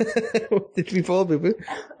 Did we fall, Boo-Boo?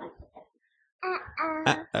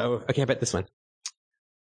 Uh-oh. Okay, I bet this one.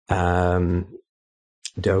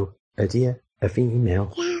 Doe, a deer, a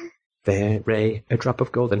female, fair ray, a drop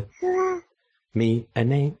of golden, me, a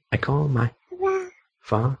name I call my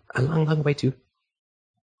far, a long, long way to...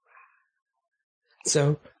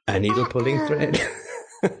 So, a needle pulling thread.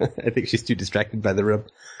 I think she's too distracted by the rub.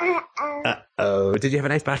 Uh-oh. Did you have a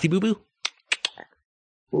nice party, Boo-Boo?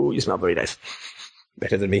 Oh, you smell very nice.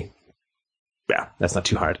 Better than me. Well, that's not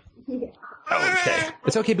too hard. Okay.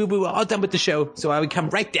 It's okay, Boo-Boo. We're all done with the show, so I will come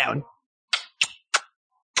right down.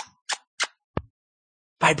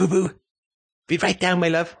 Bye, Boo-Boo. Be right down, my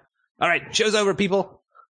love. All right, show's over, people.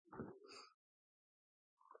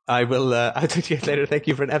 I'll talk to you guys later. Thank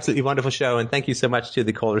you for an absolutely wonderful show, and thank you so much to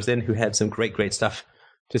the callers in who had some great, great stuff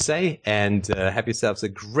to say, and have yourselves a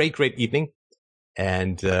great, great evening.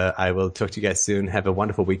 And I will talk to you guys soon. Have a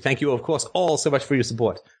wonderful week. Thank you, of course, all so much for your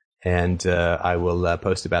support. And I will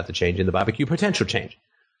post about the change in the barbecue, potential change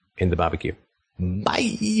in the barbecue.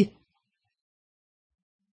 Bye.